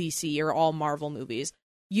all DC or all Marvel movies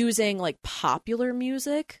using like popular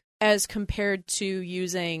music as compared to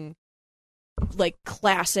using like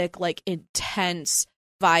classic, like intense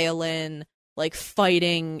violin, like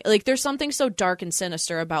fighting. Like there's something so dark and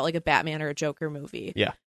sinister about like a Batman or a Joker movie.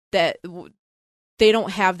 Yeah. That they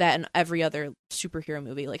don't have that in every other superhero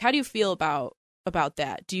movie. Like, how do you feel about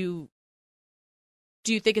that? Do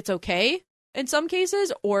you think it's okay in some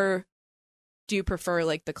cases, or do you prefer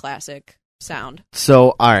like the classic sound?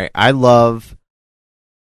 So, all right, I love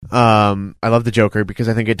the Joker because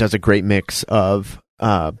I think it does a great mix of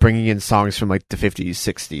bringing in songs from like the 50s,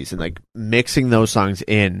 60s, and like mixing those songs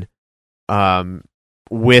in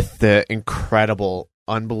with the incredible,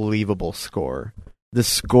 unbelievable score. The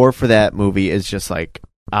score for that movie is just like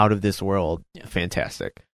out of this world,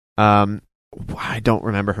 fantastic. I don't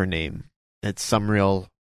remember her name. It's some real,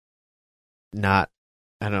 not,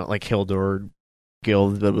 I don't know, like Hildur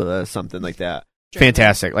Guild, blah, blah, blah, something like that. Sure.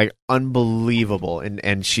 Fantastic, like unbelievable,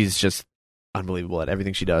 and she's just unbelievable at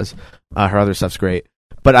everything she does. Her other stuff's great,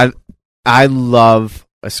 but I love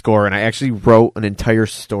a score, and I actually wrote an entire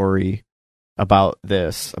story about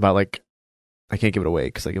this. About like, I can't give it away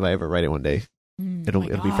because like if I ever write it one day, it'll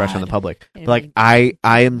be fresh on the public. But like I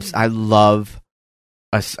love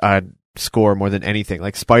a score more than anything.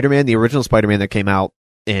 Like Spider-Man, the original Spider-Man that came out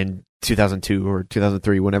in 2002 or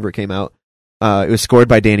 2003, whenever it came out. It was scored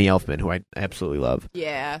by Danny Elfman, who I absolutely love.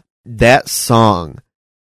 Yeah. That song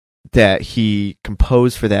that he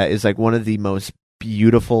composed for that is like one of the most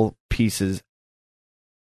beautiful pieces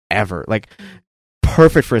ever. Like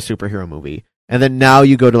perfect for a superhero movie. And then now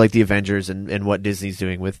you go to like the Avengers and what Disney's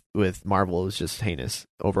doing with Marvel is just heinous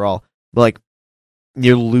overall. But like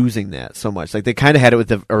you're losing that so much. Like they kind of had it with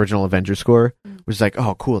the original Avengers score, which is like,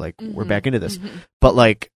 oh cool, like we're back into this. But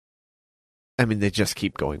like, I mean, they just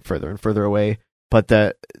keep going further and further away. But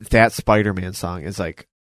that Spider-Man song is like,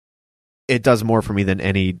 it does more for me than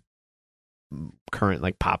any current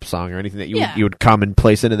like pop song or anything that you would come and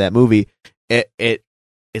place into that movie. It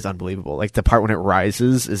is unbelievable. Like the part when it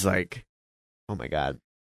rises is like, oh my god,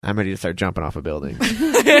 I'm ready to start jumping off a building.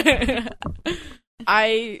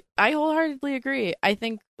 I wholeheartedly agree. I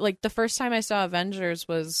think like the first time I saw Avengers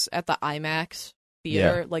was at the IMAX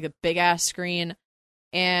theater, like a big ass screen.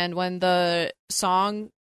 And when the song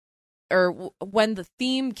or when the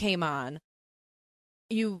theme came on,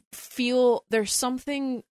 you feel there's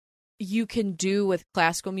something you can do with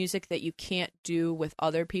classical music that you can't do with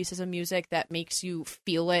other pieces of music that makes you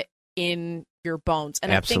feel it in your bones.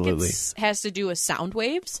 And Absolutely. I think it has to do with sound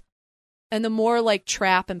waves. And the more like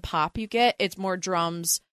trap and pop you get, it's more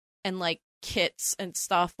drums and like kits and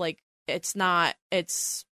stuff. Like it's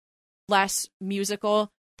less musical.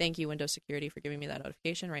 Thank you, Windows Security, for giving me that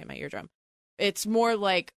notification right in my eardrum. It's more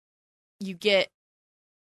like you get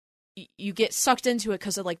sucked into it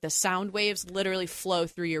because of like the sound waves literally flow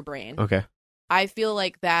through your brain. Okay. I feel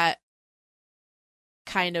like that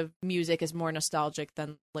kind of music is more nostalgic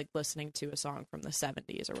than like listening to a song from the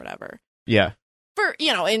 70s or whatever. Yeah. For,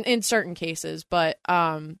 in certain cases, but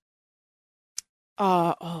what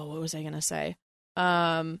was I gonna say?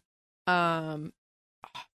 I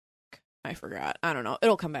forgot. I don't know.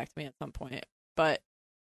 It'll come back to me at some point. But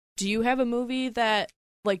do you have a movie that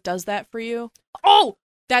like does that for you? Oh,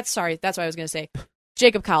 that's what I was gonna say.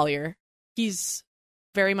 Jacob Collier. He's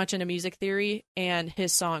very much into music theory, and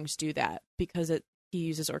his songs do that because he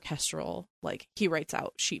uses orchestral, like he writes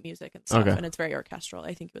out sheet music and stuff, and it's very orchestral.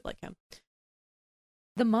 I think you would like him.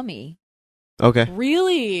 The Mummy. Okay.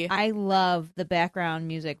 Really? I love the background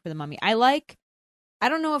music for The Mummy. I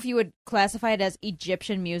don't know if you would classify it as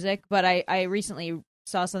Egyptian music, but I recently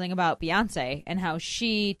saw something about Beyonce and how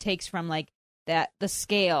she takes from like the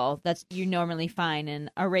scale that you normally find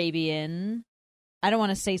in Arabian. I don't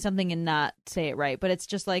want to say something and not say it right, but it's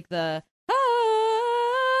just like the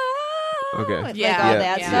okay, like yeah, all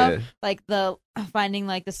that stuff, yeah. like the finding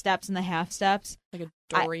like the steps and the half steps, like a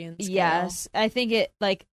Dorian scale. Yes, I think it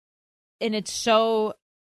like, and it's so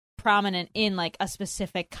prominent in like a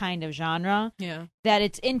specific kind of genre, that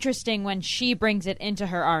it's interesting when she brings it into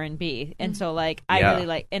her R&B, and so like I really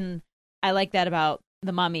like, and I like that about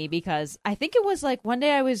The Mummy because I think it was like one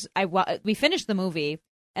day we finished the movie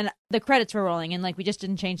and the credits were rolling and like we just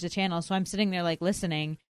didn't change the channel, so I'm sitting there like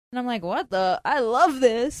listening and I'm like, I love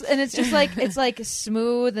this, and it's just like it's like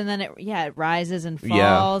smooth, and then it rises and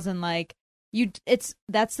falls, and like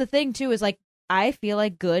that's the thing too, is like I feel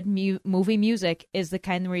like good movie music is the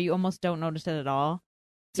kind where you almost don't notice it at all.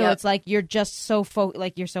 So it's like you're just so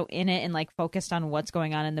like you're so in it and like focused on what's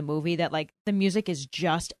going on in the movie that like the music is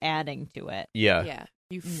just adding to it. Yeah.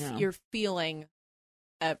 You're feeling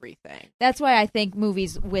everything. That's why I think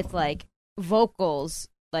movies with like vocals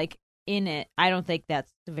like in it, I don't think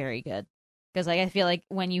that's very good. Because like I feel like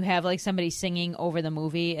when you have like somebody singing over the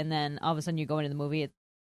movie and then all of a sudden you go into the movie,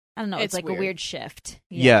 I don't know, it's like weird. A weird shift.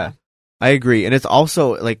 Yeah, I agree. And it's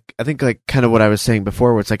also like, I think like kind of what I was saying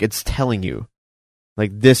before, where it's like it's telling you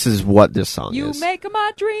like this is what this song is. You make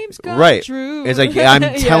my dreams come true. It's like I'm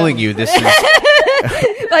telling you this is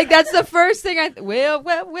like that's the first thing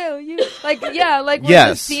will you like like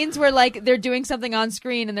the scenes where like they're doing something on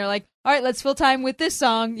screen and they're like, all right, let's fill time with this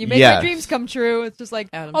song. You make my dreams come true. It's just like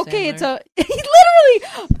Adam okay, Sandler. It's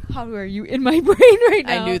literally. How are you in my brain right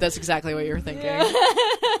now? I knew that's exactly what you were thinking.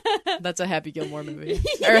 That's a Happy Gilmore movie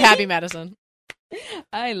or Happy Madison.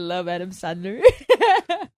 I love Adam Sandler.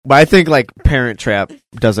 But I think like Parent Trap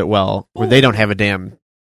does it well, where they don't have a damn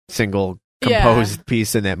single composed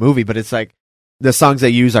piece in that movie, but it's like the songs they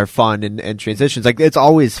use are fun and transitions. Like it's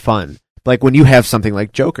always fun. Like when you have something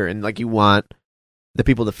like Joker and like you want the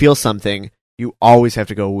people to feel something, you always have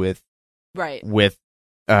to go with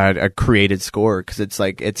a created score, because it's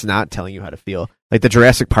like it's not telling you how to feel. Like the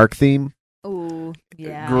Jurassic Park theme. Ooh,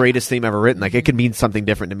 yeah. Greatest theme ever written. Like it could mean something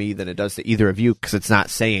different to me than it does to either of you, because it's not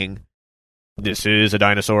saying this is a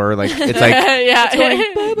dinosaur. Like it's like it's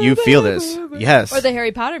going, you feel this. Yes. Or the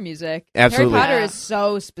Harry Potter music. Absolutely. Harry Potter is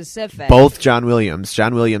so specific. Both John Williams.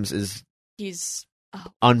 John Williams is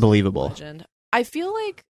unbelievable. Legend. I feel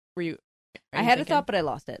like I had a thought, but I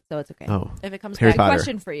lost it, so it's okay. Oh, if it comes Harry back, Potter.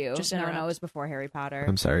 Question for you. Just no, it was before Harry Potter.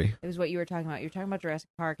 I'm sorry. It was what you were talking about. You were talking about Jurassic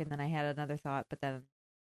Park, and then I had another thought, but then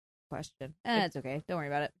question. It's okay. Don't worry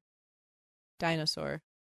about it. Dinosaur.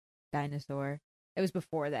 It was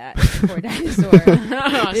before that. Before dinosaur.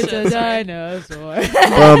 It's a dinosaur.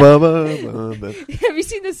 Have you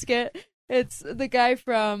seen the skit? It's the guy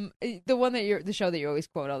from the show that you always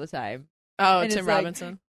quote all the time. Oh, and Tim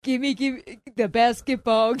Robinson. Give me the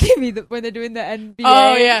basketball. Give me when they're doing the NBA.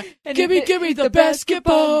 Oh yeah. And give me the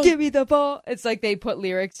basketball. Give me the ball. It's like they put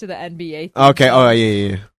lyrics to the NBA. Okay. Oh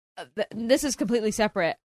yeah. This is completely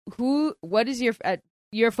separate. What is your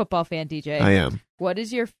you're a football fan, DJ? I am. What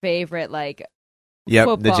is your favorite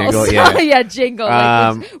football the jingle? Song? Yeah, jingle.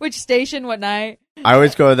 Like which station? What night? I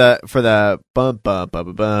always go for the bum bum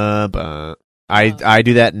bum bum bum. I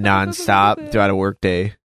do that nonstop throughout a work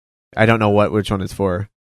day. I don't know which one it's for.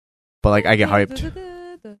 But like I get hyped.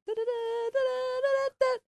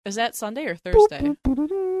 Is that Sunday or Thursday? I don't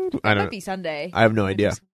know. Might be Sunday. I have no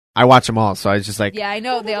idea. I watch them all, so I was just like, yeah, I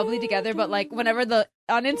know they all bleed together. But like whenever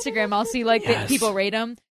on Instagram, I'll see like the people rate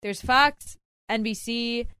them. There's Fox,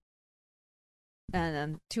 NBC, and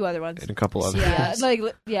then 2 other ones. And a couple others.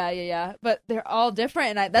 Yeah, yeah. But they're all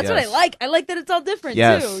different, and that's what I Yes. like. I like that it's all different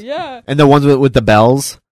Yes. too. Yeah. And the ones with the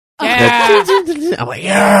bells. Yeah. I'm like,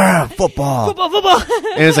 yeah, football. Football.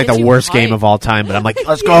 And it's like It's the too worst game hype. of all time, but I'm like,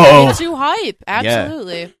 let's go. It's too hype.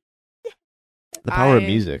 Absolutely. The power of I-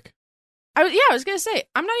 music. I was gonna say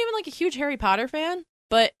I'm not even like a huge Harry Potter fan,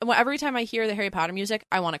 but every time I hear the Harry Potter music,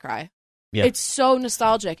 I want to cry. Yeah. It's so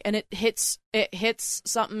nostalgic, and it hits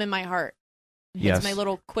something in my heart. It hits Yes. my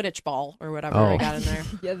little Quidditch ball or whatever Oh. I got in there.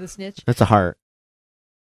 Yeah, the snitch. That's a heart.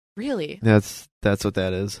 Really? That's what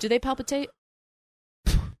that is. Do they palpitate?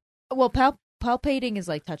 Well, palpating is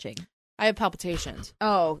like touching. I have palpitations.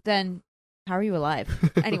 Oh, then how are you alive?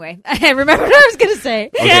 Anyway, I remember what I was gonna say.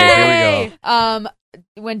 Okay, here we go.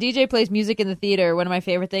 When DJ plays music in the theater, one of my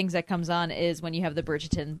favorite things that comes on is when you have the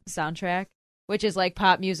Bridgerton soundtrack, which is like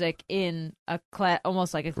pop music in a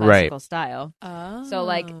almost like a classical style. Oh. So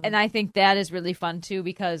like, and I think that is really fun too,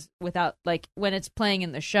 because without like when it's playing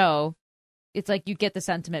in the show, it's like you get the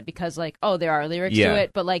sentiment because like, oh, there are lyrics Yeah. to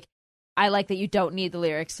it, but like I like that you don't need the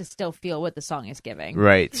lyrics to still feel what the song is giving.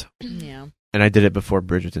 Right. Yeah. And I did it before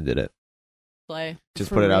Bridgerton did it. play. Just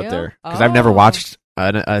For put it out real? there. Because I've never Oh. watched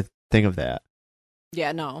a thing of that.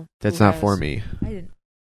 Yeah, no. That's Who not has? for me. I didn't.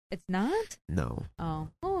 It's not. No. Oh,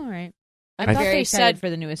 all right. I I'm thought very they excited said for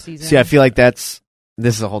the newest season. See, I feel like this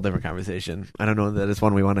is a whole different conversation. I don't know that it's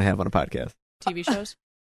one we want to have on a podcast. TV shows.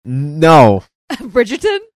 No.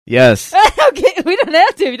 Bridgerton. Yes. Okay, we don't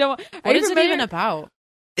have to. We don't. What is it even about?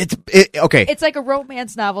 Okay. It's like a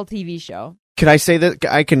romance novel TV show. Can I say that?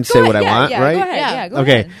 I can say what I want, right? Go ahead. Yeah. Yeah. Go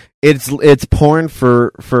Okay. ahead. It's porn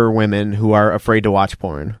for women who are afraid to watch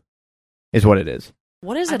porn. Is what it is.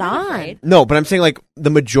 What is I'm it not on? afraid. No, but I'm saying like the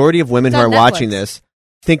majority of women It's who are on watching Netflix. this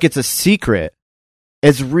think it's a secret.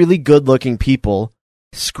 It's really good-looking people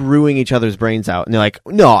screwing each other's brains out, and they're like,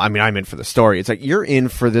 "No, I mean, I'm in for the story." It's like you're in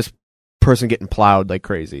for this person getting plowed like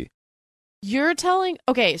crazy. You're telling.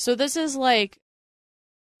 Okay, so this is like.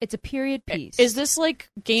 It's a period piece. Is this like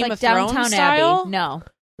Game it's of like Thrones Downtown style? Abbey? No.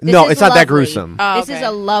 No, This it's is not that lovely. gruesome. Oh, This is okay.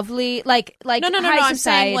 a lovely like No, high I'm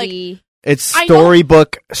saying, like, society. It's I know-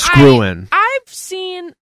 storybook screwing. I've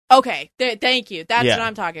seen. Okay, thank you. That's Yeah. what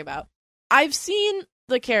I'm talking about. I've seen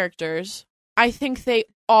the characters. I think they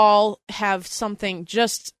all have something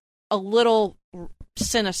just a little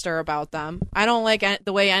sinister about them. I don't like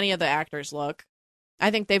the way any of the actors look. I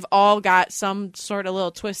think they've all got some sort of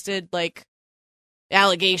little twisted like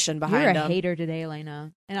allegation behind You're a them. hater today,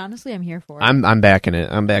 Alaina, and honestly, I'm here for it. I'm backing it.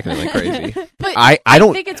 I'm backing it like crazy. But I I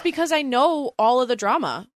don't. think it's because I know all of the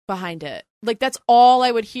drama behind it. Like that's all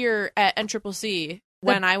I would hear at NCCC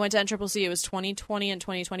when I went to NCCC. It was 2020 and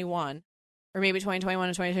 2021, or maybe 2021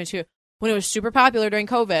 and 2022, when it was super popular during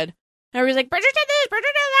COVID. And everybody's like, Bridget did this, Bridget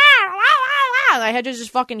did that, la, la, la. And I had to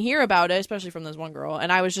just fucking hear about it, especially from this one girl.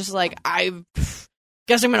 And I was just like, I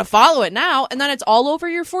guess I'm gonna follow it now. And then it's all over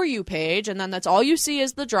your For You page, and then that's all you see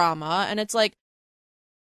is the drama. And it's like,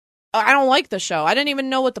 I don't like the show. I didn't even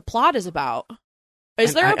know what the plot is about.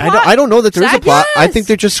 Is there a plot? I don't know that there is a Zach, plot. I yes. think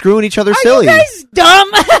they're just screwing each other Are silly. you guys dumb?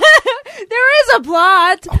 There is a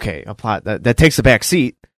plot. Okay, a plot that takes a back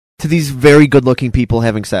seat to these very good-looking people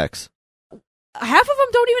having sex. Half of them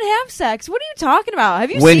don't even have sex. What are you talking about? Have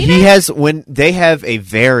you When seen it? when they have a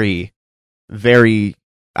very, very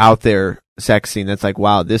out there sex scene, that's like,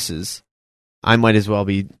 wow, I might as well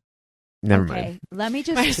be. Never Okay, let me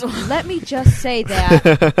Might as just well. let me just say that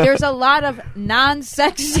mind. there's a lot of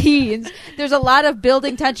non-sex scenes. There's a lot of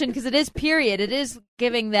building tension because it is period. It is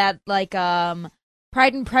giving that like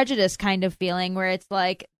Pride and Prejudice kind of feeling where it's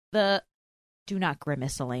like do not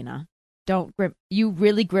grimace, Alaina. Don't you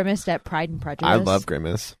really grimaced at Pride and Prejudice? I love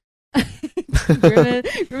Grimace.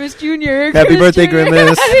 Grimace Jr. Happy birthday, Jr.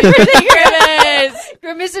 Grimace. Happy birthday, Grimace.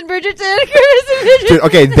 Grimace and Bridgerton. Grimace and Bridgerton. Dude,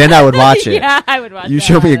 okay, then I would watch it. Yeah, I would watch You that.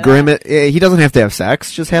 show me a Grimace. He doesn't have to have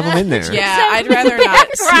sex. Just have him in there. Yeah, I'd rather not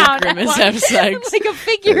see Background. Grimace I have want sex. Like a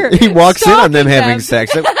figure. He walks in on them stalking having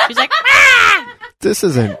sex. She's like, ah! This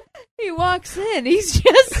isn't. He walks in. He's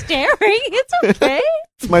just staring. It's okay.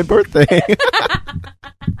 It's my birthday.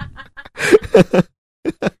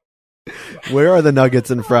 Where are the nuggets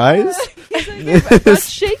and fries? He's like, I've got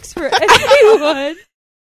shakes for everyone.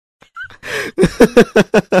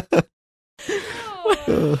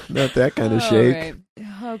 Not that kind of All shake. right.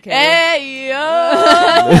 Okay. Hey,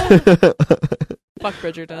 yo! Fuck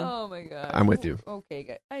Bridgerton. Oh my god. I'm with you. Okay,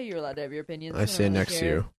 good. You're allowed to have your opinions. I don't stand really next to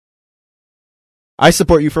care. you. I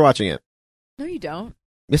support you for watching it. No, you don't.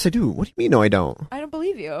 Yes, I do. What do you mean? No, I don't. I don't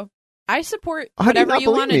believe you. I support How do you whatever not you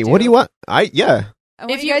believe want me? to do. What do you want? Yeah. I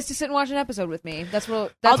want If you you- guys to sit and watch an episode with me. That's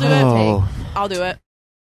what. I'll That's do what it. it'll Oh, I'll do it.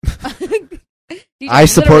 take. I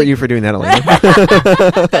support you for doing that, Alaina.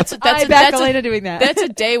 I back Alaina doing that. That's a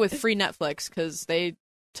day with free Netflix because they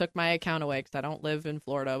took my account away because I don't live in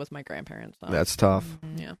Florida with my grandparents. So. That's tough.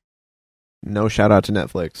 Yeah. No shout out to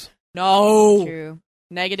Netflix. No. True.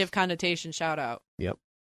 Negative connotation shout out. Yep.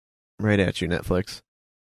 Right at you, Netflix.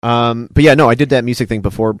 But yeah, no, I did that music thing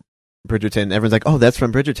before Bridgerton. Everyone's like, "Oh, that's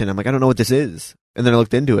from Bridgerton." I'm like, "I don't know what this is." And then I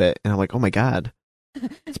looked into it, and I'm like, "Oh my god,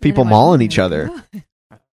 it's people mauling each other."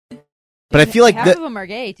 But I feel like half of them are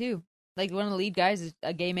gay too. Like one of the lead guys is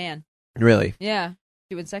a gay man. Really? Yeah,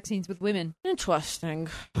 doing sex scenes with women. Interesting.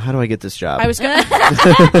 How do I get this job? I was gonna.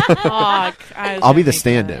 I'll be the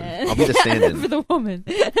stand-in. I'll be the stand-in for the woman.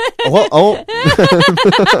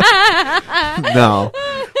 No,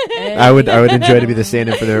 I would enjoy to be the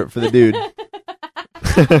stand-in for the dude.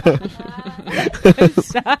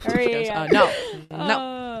 Sorry.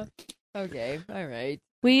 No. Okay. All right.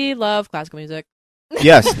 We love classical music.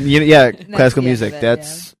 Yes. Yeah. Classical the end music. of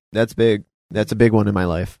it, That's big. That's a big one in my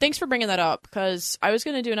life. Thanks for bringing that up because I was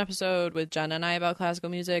going to do an episode with Jenna and I about classical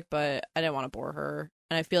music, but I didn't want to bore her.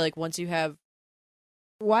 And I feel like once you have...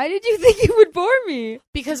 Why did you think it would bore me?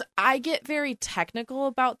 Because I get very technical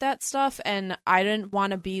about that stuff, and I didn't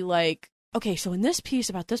want to be like, okay, so in this piece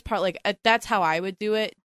about this part, like, that's how I would do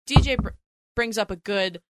it. DJ brings up a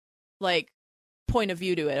good, like, point of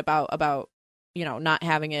view to it about not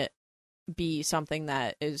having it be something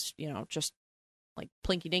that is, just like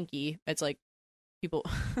plinky dinky. It's like people.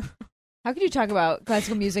 How could you talk about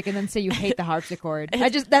classical music and then say you hate the harpsichord? I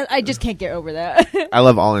just can't get over that. I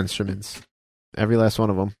love all instruments, every last one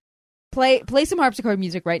of them. Play some harpsichord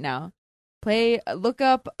music right now. Look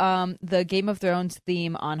up the Game of Thrones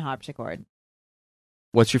theme on harpsichord.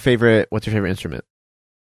 What's your favorite instrument?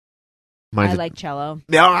 I like cello.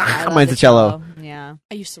 Yeah, mine's a cello. Yeah,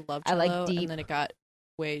 I used to love cello, I like deep, and then it got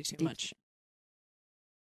way too much.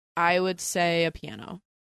 I would say a piano.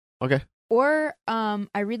 Okay. Or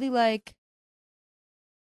I really like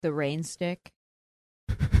the rain stick.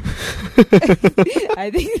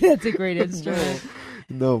 I think that's a great instrument.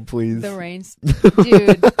 No, please. The rain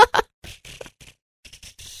dude.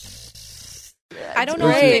 I don't know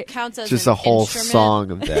if it counts as just an a whole instrument.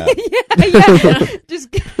 Song of that. yeah.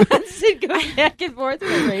 Just constant go back and forth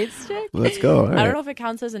with a rain stick. Let's go. I don't know if it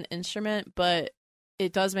counts as an instrument, but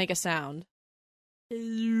it does make a sound.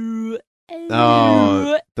 Oh,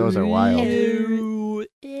 those are wild. I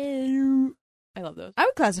love those. I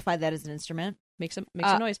would classify that as an instrument. Makes a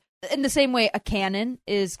noise. In the same way, a cannon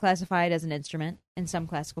is classified as an instrument in some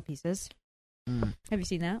classical pieces. Have you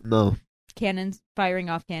seen that? No. Cannons, firing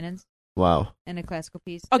off cannons Wow. in a classical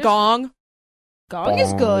piece. A gong. Gong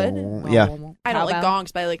is good. Yeah. I don't like Cowbell.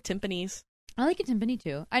 gongs, but I like timpanis. I like a timpani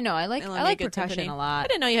too. I know. I like percussion timpani. a lot. I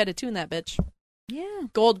didn't know you had to tune that bitch. Yeah.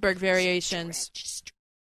 Goldberg variations.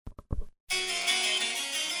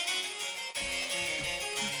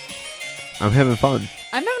 I'm having fun.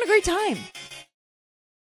 I'm having a great time.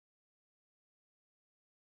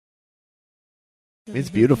 It's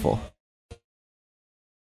beautiful.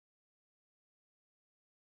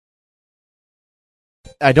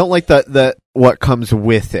 I don't like the what comes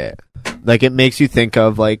with it. Like it makes you think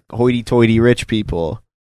of like hoity-toity rich people.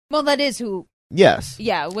 Well, that is who. Yes.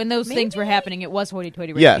 Yeah, when those things were happening, it was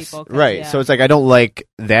hoity-toity rich Yes. people. Right. Yeah. So it's like I don't like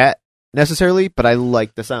that necessarily, but I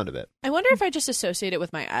like the sound of it. I wonder if I just associate it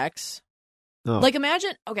with my ex. Oh. Like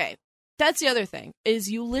imagine, okay, that's the other thing, is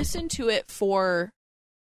you listen to it for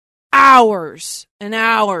hours and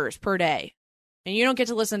hours per day, and you don't get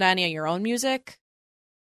to listen to any of your own music.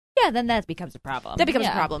 Yeah, then that becomes a problem. That becomes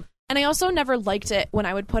a problem. And I also never liked it when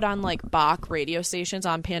I would put on like Bach radio stations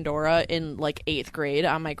on Pandora in like 8th grade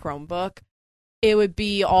on my Chromebook. It would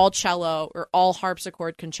be all cello or all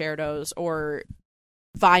harpsichord concertos or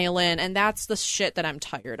violin, and that's the shit that I'm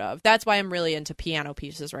tired of. That's why I'm really into piano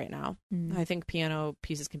pieces right now. I think piano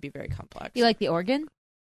pieces can be very complex. You like the organ?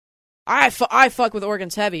 I fuck with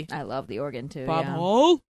organs heavy. I love the organ too. Bob yeah.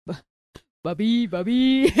 Hall? Bubby.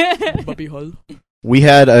 Bubby Hall. We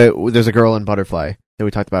had there's a girl in Butterfly that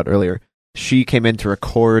we talked about earlier. She came in to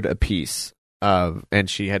record a piece and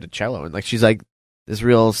she had a cello, and like she's like this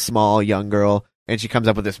real small young girl, and she comes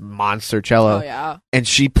up with this monster cello. Oh yeah. And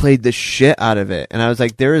she played the shit out of it, and I was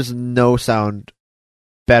like, there is no sound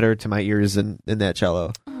better to my ears than that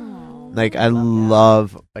cello. Oh, Like I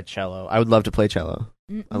love a cello. I would love to play cello.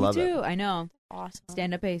 I love me it. too. I know. Awesome.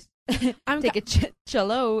 Stand up bass. I'm Take a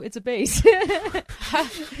cello. It's a bass.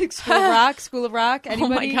 School of Rock. Anybody? Oh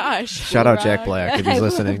my gosh. Shout out Jack Black if he's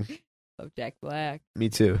listening. Love Jack Black. Me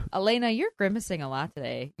too. Alaina, you're grimacing a lot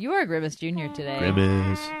today. You are Grimace Jr. today.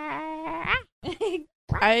 Grimace.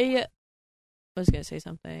 I was gonna say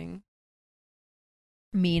something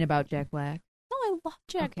Mean about Jack Black. love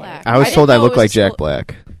Jack Black. I was didn't told I know look it like was Jack still-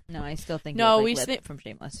 Black. No, I still think No, you we look like thi- Lip from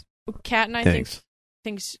Shameless. Kat and I Thanks.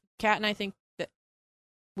 Kat and I think that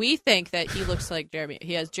we think that he looks like Jeremy.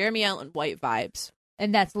 He has Jeremy Allen White vibes.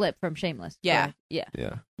 And that's Lip from Shameless. Yeah. correct? Yeah.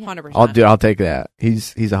 Yeah. 100%. I'll take that.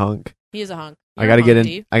 He's a hunk. He is a hunk. I You're gotta a get hunk,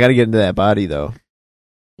 in. D. I gotta get into that body though.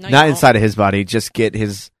 No, you Not don't. inside of his body. Just get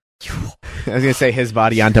his. I was gonna say his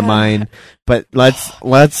body onto mine, but let's.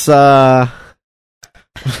 We're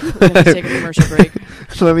gonna take a commercial break.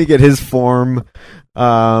 Let me get his form.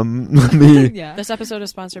 Let me. Yeah. This episode is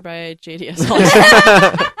sponsored by JDS.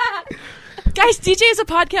 Guys, DJ has a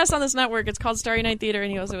podcast on this network. It's called Starry Night Theatre,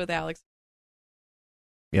 and he hosts it with Alex.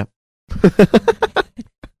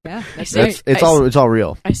 Yeah. It's all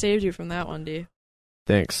real. I saved you from that one, D.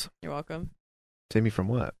 Thanks. You're welcome. Save me from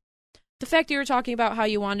what? The fact you were talking about how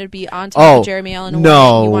you wanted to be on top of Jeremy Allen White,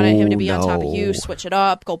 no, you wanted him to be on top of you, no. switch it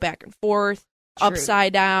up, go back and forth, True.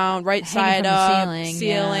 upside down, right Hanging side from the up,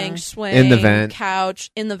 ceiling, yeah. swing, In the vent.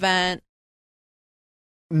 couch, in the vent.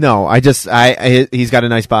 No, he's got a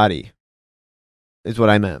nice body. Is what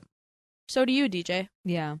I meant. So do you, DJ.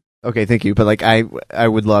 Yeah. Okay, thank you. But like, I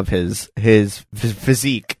would love his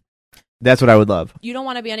physique. That's what I would love. You don't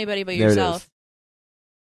want to be anybody but There it yourself. is.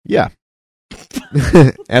 Yeah.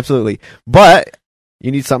 Absolutely. But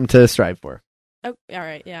you need something to strive for. Oh, all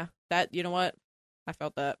right, yeah. That, you know what? I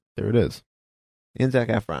felt that. There it is. And Zac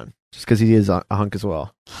Efron. Just because he is a hunk as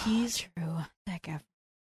well. He's True. That guy.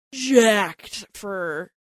 jacked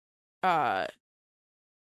for Iron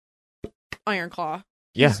Claw.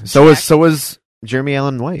 Yeah. He's So jacked. was Jeremy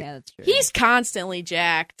Allen White. Yeah, that's true. He's constantly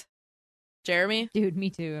jacked. Jeremy? Dude, me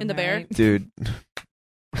too. In the bear? right? Dude.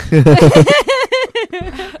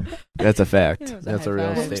 That's a fact. It was a That's a high real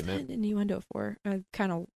five. What was statement. that innuendo for? I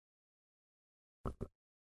kind of...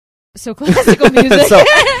 So classical music. So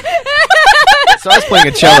I was playing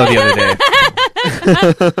a cello the other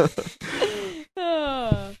day.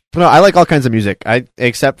 No, I like all kinds of music.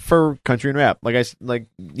 Except for country and rap. I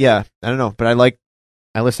don't know, but I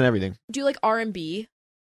listen to everything. Do you like R&B?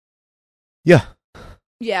 Yeah.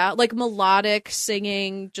 Yeah, like melodic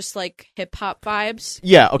singing, just like hip-hop vibes?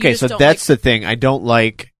 Yeah, okay, just so don't that's the thing. I don't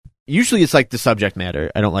like usually it's like the subject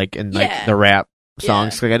matter. I don't like in like Yeah. the rap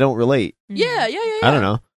songs. Like I don't relate. Yeah. I don't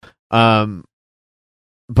know.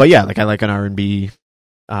 But yeah, like I like an R&B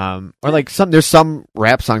or like there's some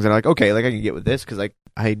rap songs that are like, okay, like I can get with this cuz like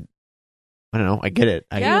I don't know, I get it.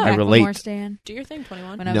 I Yeah. relate. Macklemore stan Do your thing,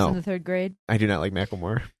 21. when I was No. in the 3rd grade. I do not like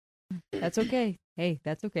Macklemore. That's okay. Hey,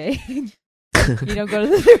 that's okay. You don't go to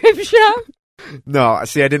the thrift shop? No,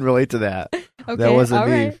 see I didn't relate to that. Okay, That wasn't all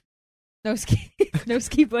me. right. No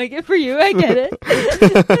ski blanket for you. I get it.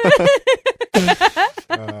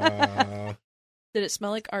 Did it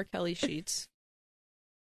smell like R. Kelly sheets?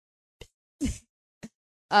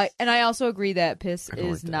 And I also agree that piss I don't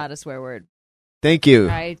is like that. not a swear word. Thank you.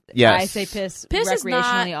 I say piss Piss is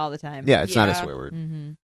recreationally not- all the time. Yeah, it's not a Yeah. swear word.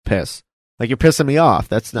 hmm Piss. Like you're pissing me off.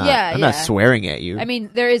 That's not. Yeah, I'm not yeah. swearing at you. I mean,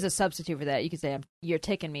 there is a substitute for that. You could say you're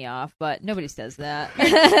ticking me off, but nobody says that.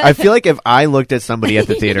 I feel like if I looked at somebody at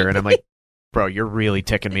the theater and I'm like, bro, you're really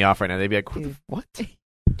ticking me off right now, they'd be like, Dude. what?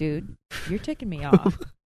 Dude, you're ticking me off.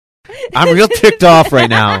 I'm real ticked off right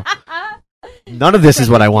now. None of this is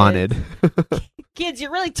what I wanted. Kids,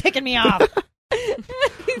 you're really ticking me off.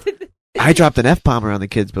 I dropped an F-bomb around the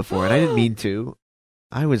kids before and I didn't mean to.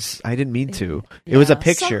 I didn't mean to. It was a Yeah.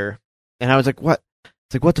 picture and I was like, what?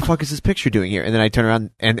 It's like, what the fuck is this picture doing here? And then I turn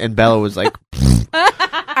around and Bella was like,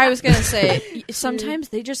 I was going to say, sometimes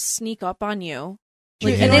they just sneak up on you.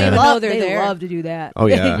 Like, Yeah. you don't even know they're they there. love to do that. Oh,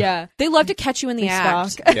 yeah. Yeah. They love to catch you in the They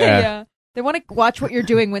act. stalk. Yeah. Yeah. They want to watch what you're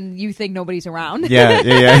doing when you think nobody's around. yeah.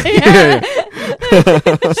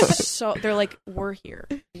 So they're like, we're here.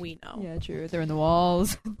 We know. Yeah, true. They're in the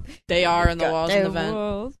walls. They are in the walls in the Goddamn vent.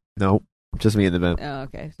 walls. Nope. Just me in the vent. Oh,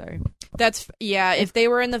 okay. Sorry. If they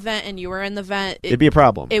were in the vent and you were in the vent, It'd be a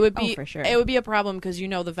problem. it would be for sure. It would be a problem because you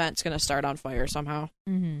know the vent's going to start on fire somehow.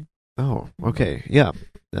 Mm-hmm. Oh, okay. Yeah.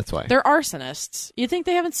 That's why. They're arsonists. You think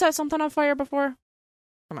they haven't set something on fire before?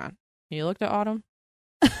 Come on. You looked at Autumn?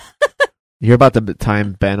 You hear about the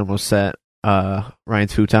time Ben almost set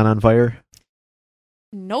Ryan's futon on fire?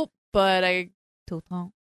 Nope. But I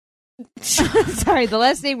Touton. Sorry, the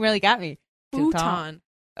last name really got me. futon.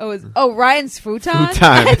 Ryan's futon? Futon.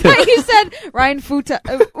 I thought you said Ryan Futon.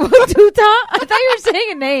 Touton? I thought you were saying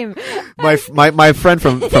a name. My friend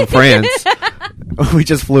from France, we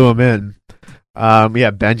just flew him in.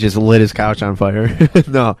 Ben just lit his couch on fire.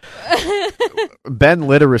 No. Ben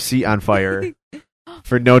lit a receipt on fire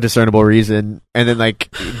for no discernible reason and then like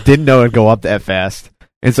didn't know it'd go up that fast.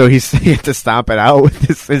 And so he had to stomp it out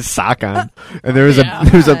with his sock on, and there was Yeah.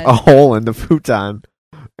 a hole in the futon,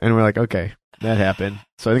 and we're like, okay, that happened.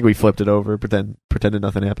 So I think we flipped it over, pretended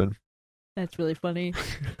nothing happened. That's really funny.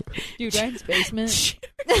 Dude, Ryan's basement.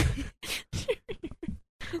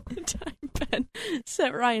 The time Ben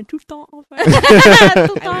set Ryan tout on fire. I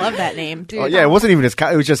love that name. Dude. Oh yeah, it wasn't even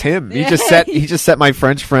it was just him. He just set my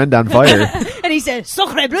French friend on fire. And he said,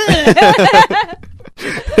 "Sacre bleu."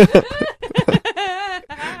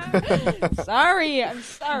 Sorry, I'm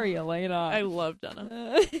sorry, Alaina. I love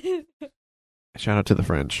Jenna. Shout out to the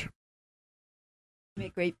French.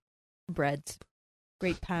 Make great breads,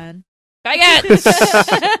 great pan.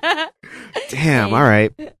 Baguettes. Damn. All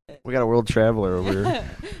right, we got a world traveler over here.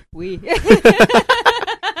 We.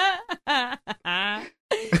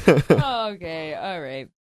 Okay, all right.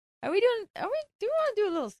 Do we want to do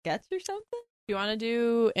a little sketch or something? Do you want to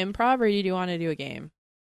do improv or do you want to do a game?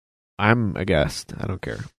 I'm a guest. I don't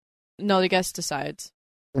care. No, the guest decides.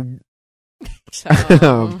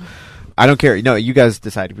 So, I don't care. No, you guys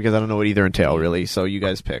decide because I don't know what either entail really. So you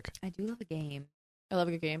guys pick. I do love a game. I love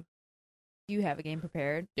a good game. Do you have a game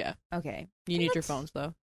prepared? Yeah. Okay. You need your phones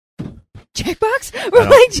though. Checkbox? We're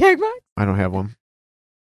playing Checkbox? I don't have one.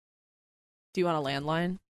 Do you want a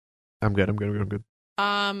landline? I'm good.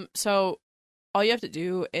 So all you have to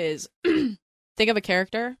do is think of a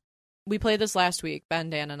character. We played this last week, Ben,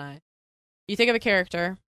 Dan, and I. You think of a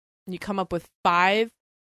character, and you come up with 5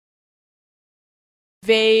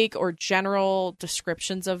 vague or general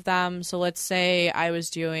descriptions of them. So let's say I was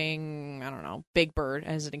doing, I don't know, Big Bird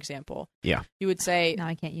as an example. Yeah. You would say, No,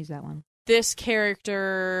 I can't use that one. this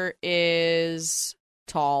character is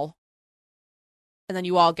tall. And then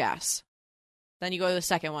you all guess. Then you go to the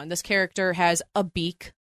second one. This character has a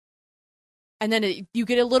beak. And then you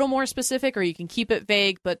get a little more specific, or you can keep it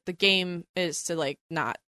vague, but the game is to, like,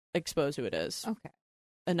 not expose who it is. Okay.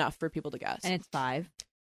 Enough for people to guess. And it's 5.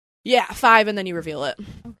 Yeah, 5, and then you reveal it.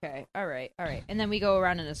 Okay. All right. And then we go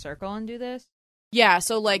around in a circle and do this? Yeah,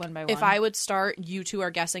 so, like, One by if one. I would start, you two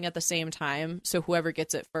are guessing at the same time, so whoever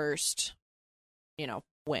gets it first,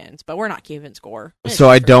 wins. But we're not keeping score. It's So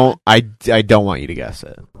I just for fun. don't want you to guess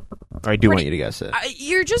it. Or I do want you to guess it.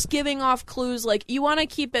 You're just giving off clues. Like, you want to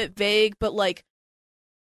keep it vague, but, like,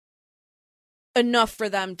 enough for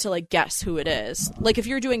them to, like, guess who it is. Like, if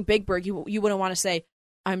you're doing Big Bird, you wouldn't want to say,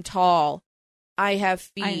 I'm tall, I have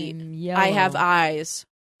feet, I'm yellow. I have eyes,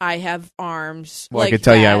 I have arms. Well, like I could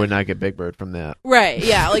tell you I that. would not get Big Bird from that. Right,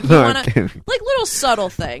 yeah. Like, you want to, like, little subtle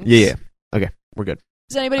things. Yeah. Okay, we're good.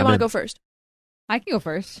 Does anybody I'm want to in. go first? I can go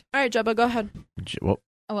first. All right, Jubba, go ahead. Well,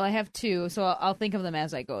 Oh, well, I have 2, so I'll think of them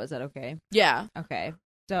as I go. Is that okay? Yeah. Okay.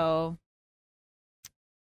 So,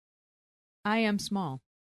 I am small.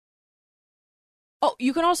 Oh,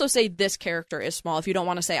 you can also say this character is small. If you don't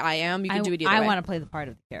want to say I am, you can do it either way. I want to play the part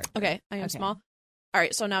of the character. Okay, I am Okay. small. All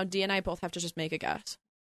right, so now D and I both have to just make a guess.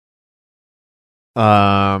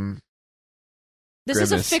 This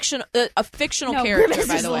is a Grimace. fictional No, character, Grimace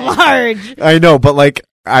by is the way. large. I know, but like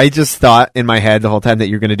I just thought in my head the whole time that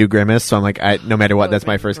you're gonna do Grimace, so I'm like, no matter what, that's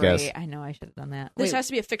my first guess. I know I should have done that. This Wait, has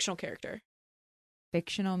to be a fictional character.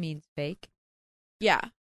 fictional means fake? Yeah.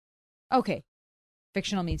 Okay.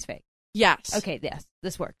 Fictional means fake. Yes. Okay, yes.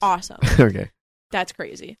 This works. Awesome. Okay. That's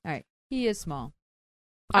crazy. All right. He is small.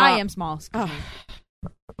 I am small. Excuse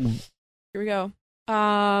me. Here we go.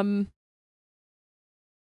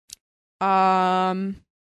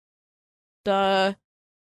 The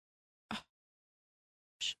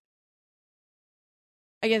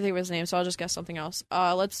I can't think of his name, so I'll just guess something else.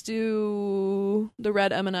 Let's do the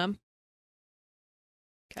red M&M.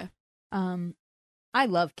 Okay. I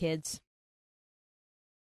love kids.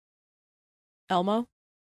 Elmo?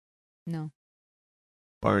 No.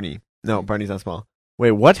 Barney. No, Barney's not small.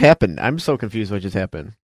 Wait, what happened? I'm so confused what just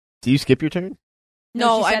happened. Do you skip your turn?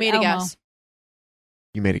 No, No, she I said made a Elmo. guess.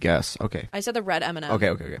 You made a guess. Okay. I said the red M&M.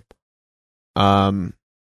 Okay.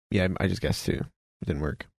 Yeah, I just guessed too. It didn't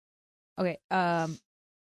work. Okay.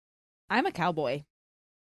 I'm a cowboy.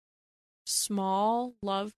 Small,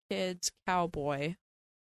 love kids, cowboy.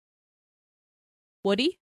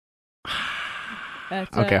 Woody?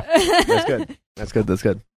 That's, Okay. That's good. That's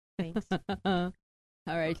good. Thanks. All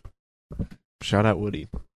right. Shout out Woody.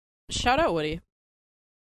 Shout out Woody.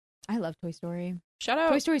 I love Toy Story. Shout out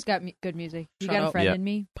Toy Story's got good music. You Shut got a up. friend Yep. in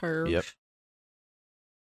me? Perv. Yep.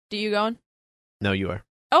 Do you going? No, you are.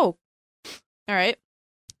 Oh. All right.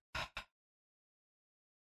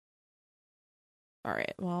 All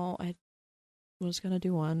right. Well, I was going to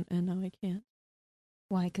do one, and now I can't.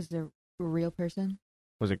 Why? Because they're a real person?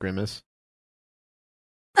 Was it Grimace?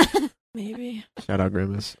 Maybe. Shout out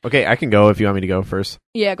Grimace. Okay, I can go if you want me to go first.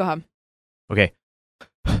 Yeah, go ahead. Okay.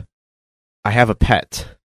 I have a pet.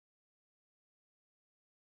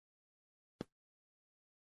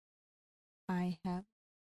 I have.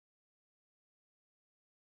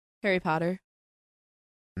 Harry Potter.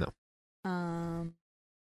 No.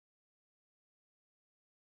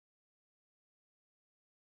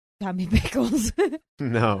 Tommy Pickles.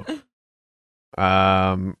 No.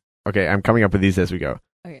 Okay, I'm coming up with these as we go.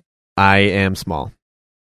 Okay. I am small.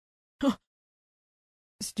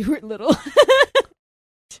 Stuart Little.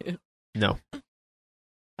 Dude. No.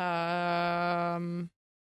 I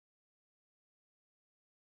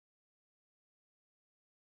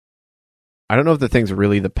I don't know if the thing's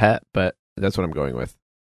really the pet, but that's what I'm going with.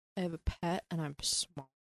 have a pet and I'm small.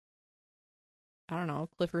 I don't know.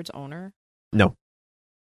 Clifford's owner. No.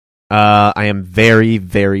 I am very,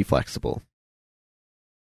 very flexible.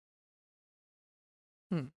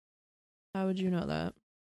 How would you know that?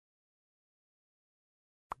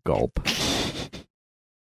 Gulp.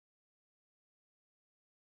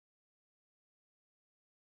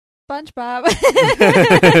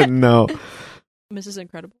 SpongeBob. No. Mrs.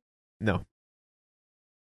 Incredible. No.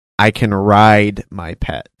 I can ride my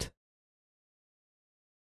pet.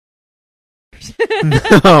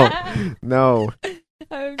 No.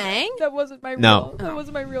 Aang? That wasn't my No. real. That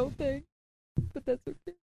wasn't my real thing. But that's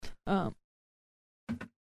okay.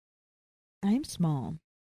 I'm small.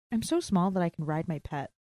 I'm so small that I can ride my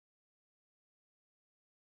pet.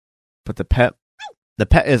 But the pet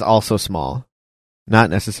is also small. Not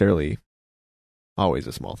necessarily always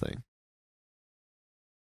a small thing.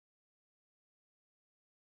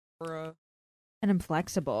 Bruh. And I'm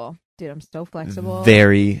flexible. Dude, I'm so flexible.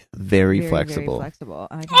 Very, very flexible. Very flexible.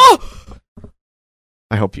 And I can Oh!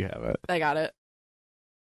 I hope you have it. I got it.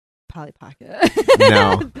 Polly Pocket.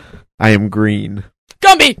 No. I am green.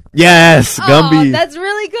 Gumby! Yes, Gumby. Oh, that's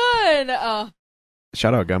really good. Oh.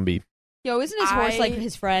 Shout out Gumby. Yo, isn't his horse like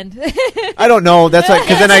his friend? I don't know. That's like,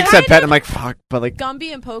 because then I said pet, and I'm like, fuck. But like,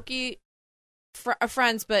 Gumby and Pokey are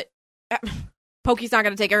friends, but Pokey's not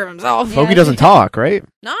going to take care of himself. Yeah. Pokey doesn't talk, right?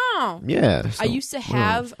 No. Yeah. I used to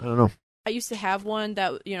have I don't know. I used to have one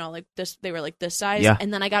that, you know, like this, they were like this size. Yeah.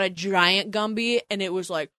 And then I got a giant Gumby and it was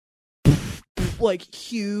like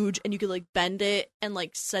huge and you could like bend it and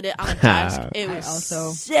like set it on a desk. It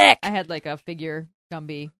was sick. I had like a figure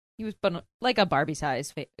Gumby. He was like a Barbie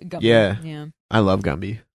size Gumby. Yeah. Yeah. I love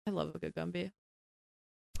Gumby. I love a good Gumby.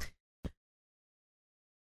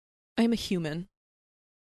 I am a human.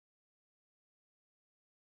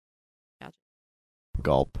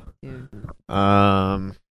 Gulp. Dude,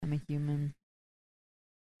 Um, I'm a human.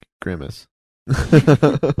 Grimace.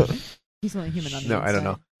 He's only human on the No, I don't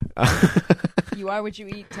know. inside. You are what you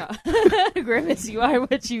eat, Tom. Grimace, you are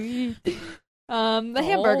what you eat. The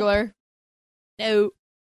Hamburglar. No.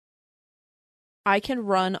 I can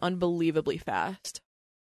run unbelievably fast.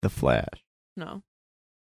 The Flash. No.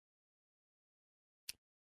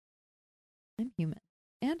 I'm human.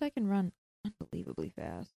 And I can run unbelievably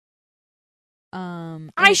fast.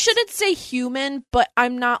 I shouldn't say human, but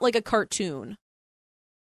I'm not like a cartoon.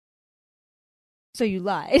 So you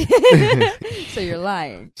lied. So you're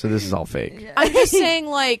lying. So this is all fake. Yeah. I'm just saying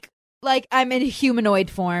like I'm in humanoid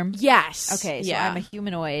form. yes. Okay, so yeah. I'm a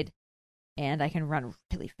humanoid, and I can run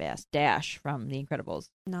really fast. Dash from The Incredibles.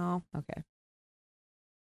 No. Okay.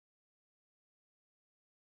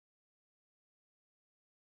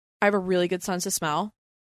 I have a really good sense of smell.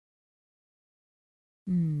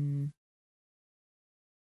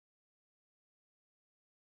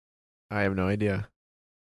 I have no idea.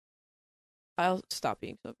 I'll stop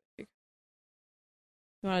being so big.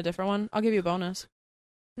 You want a different one? I'll give you a bonus.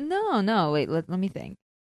 No. Wait, let me think.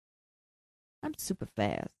 I'm super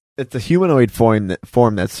fast. It's a humanoid form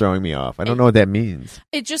that's throwing me off. I don't know what that means.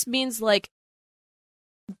 It just means like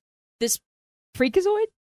this. Freakazoid?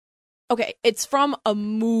 Okay, it's from a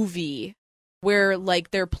movie where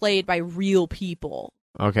like they're played by real people.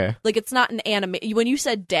 Okay. Like it's not an anime. When you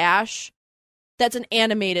said Dash, that's an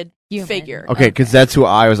animated Human. figure. Okay, because that's who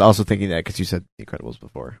I was also thinking that because you said The Incredibles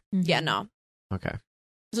before. Mm-hmm. Yeah, no. Okay.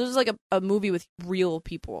 So this is like a movie with real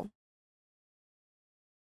people.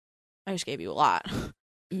 I just gave you a lot.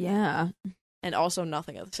 Yeah. And also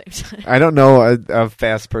nothing at the same time. I don't know a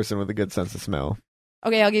fast person with a good sense of smell.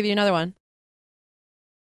 Okay, I'll give you another one.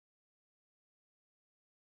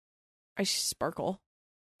 I sparkle.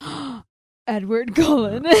 Edward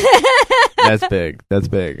Cullen. That's big. That's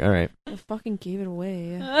big. All right. I fucking gave it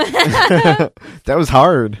away. That was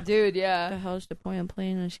hard. Dude, The yeah. hell's the point of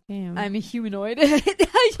playing this game? I'm a humanoid.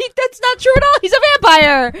 That's not true at all. He's a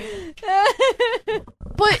vampire.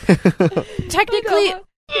 But technically,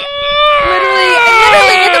 literally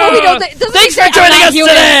in the movie, doesn't he say say, for joining us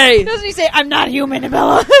today. Doesn't he say, I'm not human,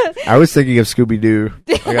 Bella? I was thinking of Scooby-Doo.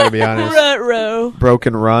 I gotta be honest. Ruh-roh.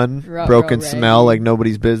 Broken run, Ruh-roh, broken Reggie. smell like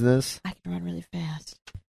nobody's business. I can run really fast,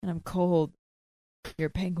 and I'm cold. You're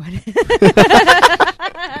a penguin.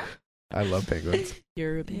 I love penguins.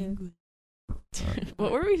 You're a penguin.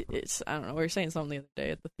 What were we? I don't know. We were saying something the other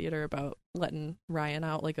day at the theater about letting Ryan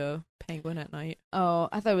out like a penguin at night. Oh,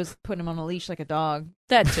 I thought it was putting him on a leash like a dog.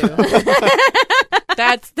 That too.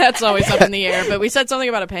 That's always up in the air. But we said something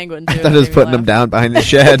about a penguin too. I thought it was putting them down behind the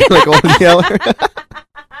shed like Old Yeller.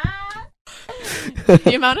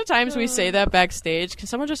 The amount of times we say that backstage, can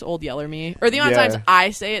someone just Old Yeller me? Or the amount of times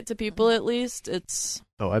I say it to people, at least, it's...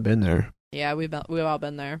 Oh, I've been there. Yeah, we've all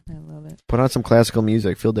been there. I love it. Put on some classical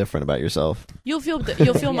music. Feel different about yourself. You'll feel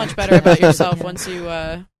much better about yourself once you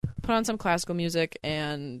put on some classical music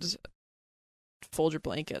and fold your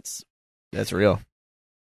blankets. That's real.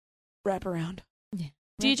 Wrap around. Yeah.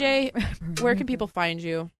 DJ, where can people find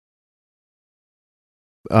you?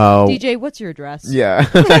 Oh, DJ, what's your address? yeah.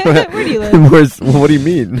 Where do you live? What do you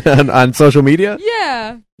mean? On social media?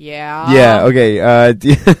 Yeah. Yeah. Yeah. Okay.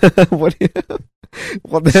 What? Do you,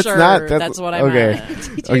 well, that's sure, not. That's what I okay. meant.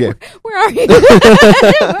 DJ, Okay. where are you?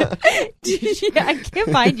 DJ, I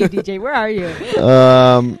can't find you, DJ. Where are you?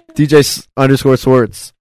 DJ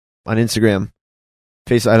 _Swartz on Instagram.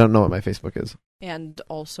 I don't know what my Facebook is. And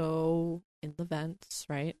also in the vents,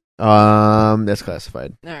 right? That's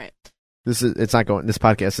classified. All right. It's not going. This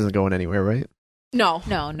podcast isn't going anywhere, right? No.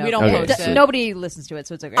 No. We don't Okay. post it. Nobody listens to it,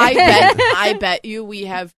 so it's okay. I bet you we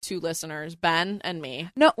have 2 listeners, Ben and me.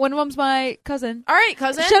 No, one of them's my cousin. All right,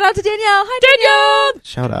 cousin. Shout out to Danielle. Hi, Danielle.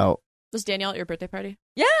 Shout out. Was Danielle at your birthday party?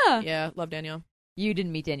 Yeah. Yeah, love Danielle. You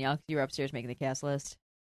didn't meet Danielle because you were upstairs making the cast list.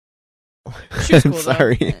 She was I'm cool, though.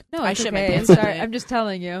 sorry. No, I it's shit my okay. pants I'm that sorry. night. I'm just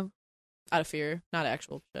telling you. Out of fear, not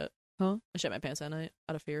actual shit. Huh? I shit my pants that night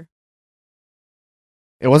out of fear.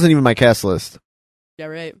 It wasn't even my cast list. Yeah,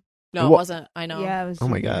 right. No, it What? wasn't. I know. Yeah, it was Oh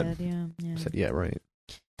my so God. good. Yeah. I said, yeah, right.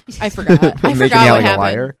 I forgot. I Making forgot me out what like a happened.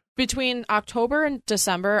 liar. Between October and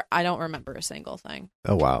December, I don't remember a single thing.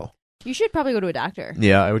 Oh wow. You should probably go to a doctor.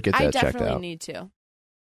 Yeah, I would get I that checked definitely out. need to.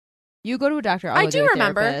 You go to a doctor. I'll I go do to a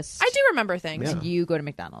remember. therapist. I do remember things. Yeah. And you go to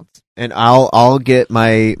McDonald's. And I'll get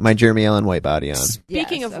my Jeremy Allen white body on.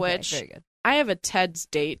 Speaking Yes, of okay, which, very good. I have a Ted's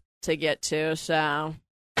date to get to, so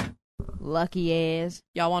Lucky ass.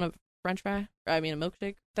 y'all want a French fry? I mean, a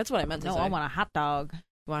milkshake? That's what I meant to No, say. I want a hot dog.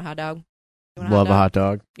 You want a hot dog? You want Love a hot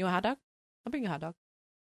dog. You want a hot dog? I'll bring you a hot dog.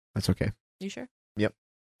 That's okay. You sure?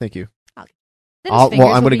 Thank you. Then his fingers I'm will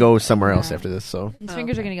going to be- go somewhere else Yeah. after this. So His Oh,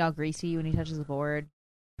 fingers are okay. going to get all greasy when he touches the board.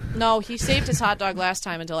 No, he saved his hot dog last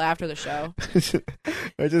time until after the show.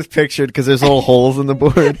 I just pictured because there's little holes in the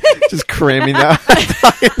board, just cramming that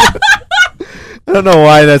hot dog. I don't know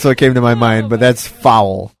why that's what came to my mind, but that's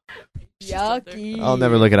foul. Yucky. I'll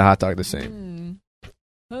never look at a hot dog the same.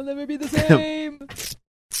 I'll never be the same.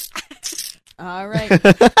 All right.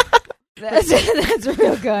 That's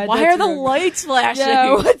real good. Why That's are the real lights flashing? good.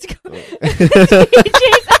 Yeah, what's going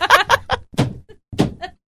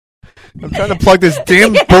I'm trying to plug this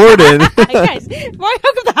damn board in. Guys, why?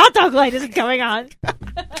 How come the hot dog light isn't going on? Hot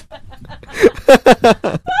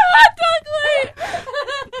dog light.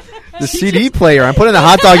 The CD player. I'm putting the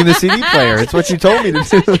hot dog in the CD player. It's what you told me to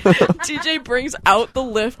do. TJ brings out the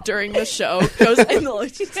lift during the show, goes in the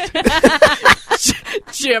lift,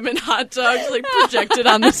 jamming hot dogs like projected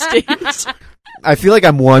on the stage. I feel like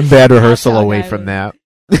I'm one bad rehearsal Hot dog away from island.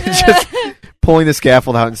 that. Just pulling the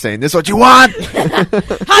scaffold out and saying, "This is what you want." Hot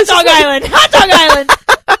dog island. Hot dog island.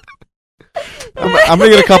 I'm gonna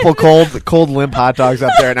get a couple cold limp hot dogs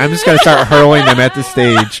up there, and I'm just gonna start hurling them at the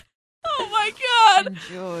stage. Oh my god!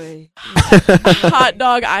 Enjoy. Hot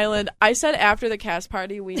Dog Island. I said after the cast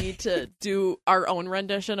party we need to do our own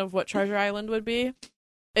rendition of what Treasure Island would be.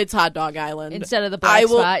 It's Hot Dog Island. Instead of the black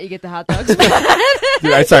spot, you get the hot dog spot.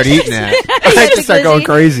 Dude, I start eating that. I just start going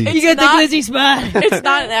crazy. You get the glizzy spot. It's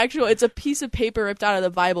not an actual. It's a piece of paper ripped out of the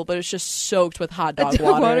Bible, but it's just soaked with hot dog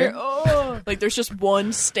water. Oh. Like there's just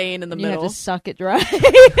one stain in the You middle. have to suck it dry.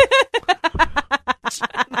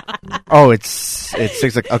 Oh, it's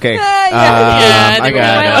 6 o'clock. Okay. Yeah, I my arm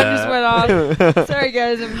got just went off. Sorry,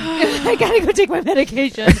 guys. I gotta go take my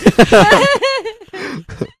medication.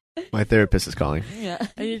 My therapist is calling. Yeah.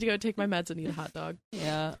 I need to go take my meds and eat a hot dog.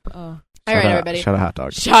 Yeah. Oh. All right, everybody. Shout out hot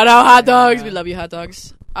dog. Shout out hot dogs. We love you, hot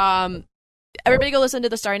dogs. Everybody go listen to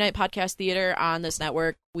the Starry Night Podcast Theater on this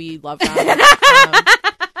network. We love them.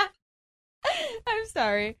 I'm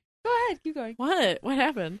sorry. Go ahead. Keep going. What? What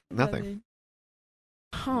happened? Nothing.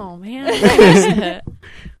 Oh man. I missed it.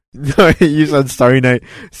 No, you said Starry Night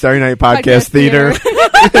Podcast Theater.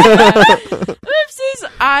 Oopsies.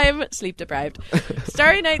 I'm sleep deprived.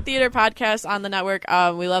 Starry Night Theatre Podcast on the network.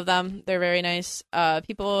 We love them. They're very nice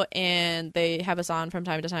people, and they have us on from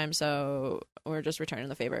time to time, so we're just returning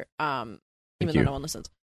the favor, even though no one listens.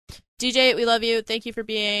 DJ, we love you. Thank you for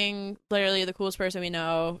being literally the coolest person we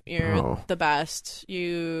know. You're the best.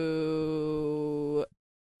 You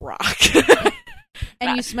rock.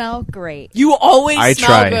 And you smell great. You always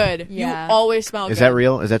smell try. good. Yeah. You always smell good. Is that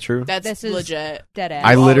real? Is that true? That's legit. Dead ass.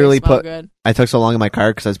 I literally Always smell good. I took so long in my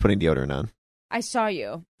car because I was putting deodorant on. I saw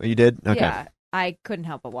you. Oh, you did? Okay. Yeah. I couldn't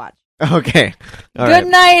help but watch. Okay. All Good right.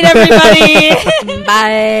 night, everybody. Bye.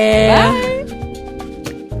 Bye.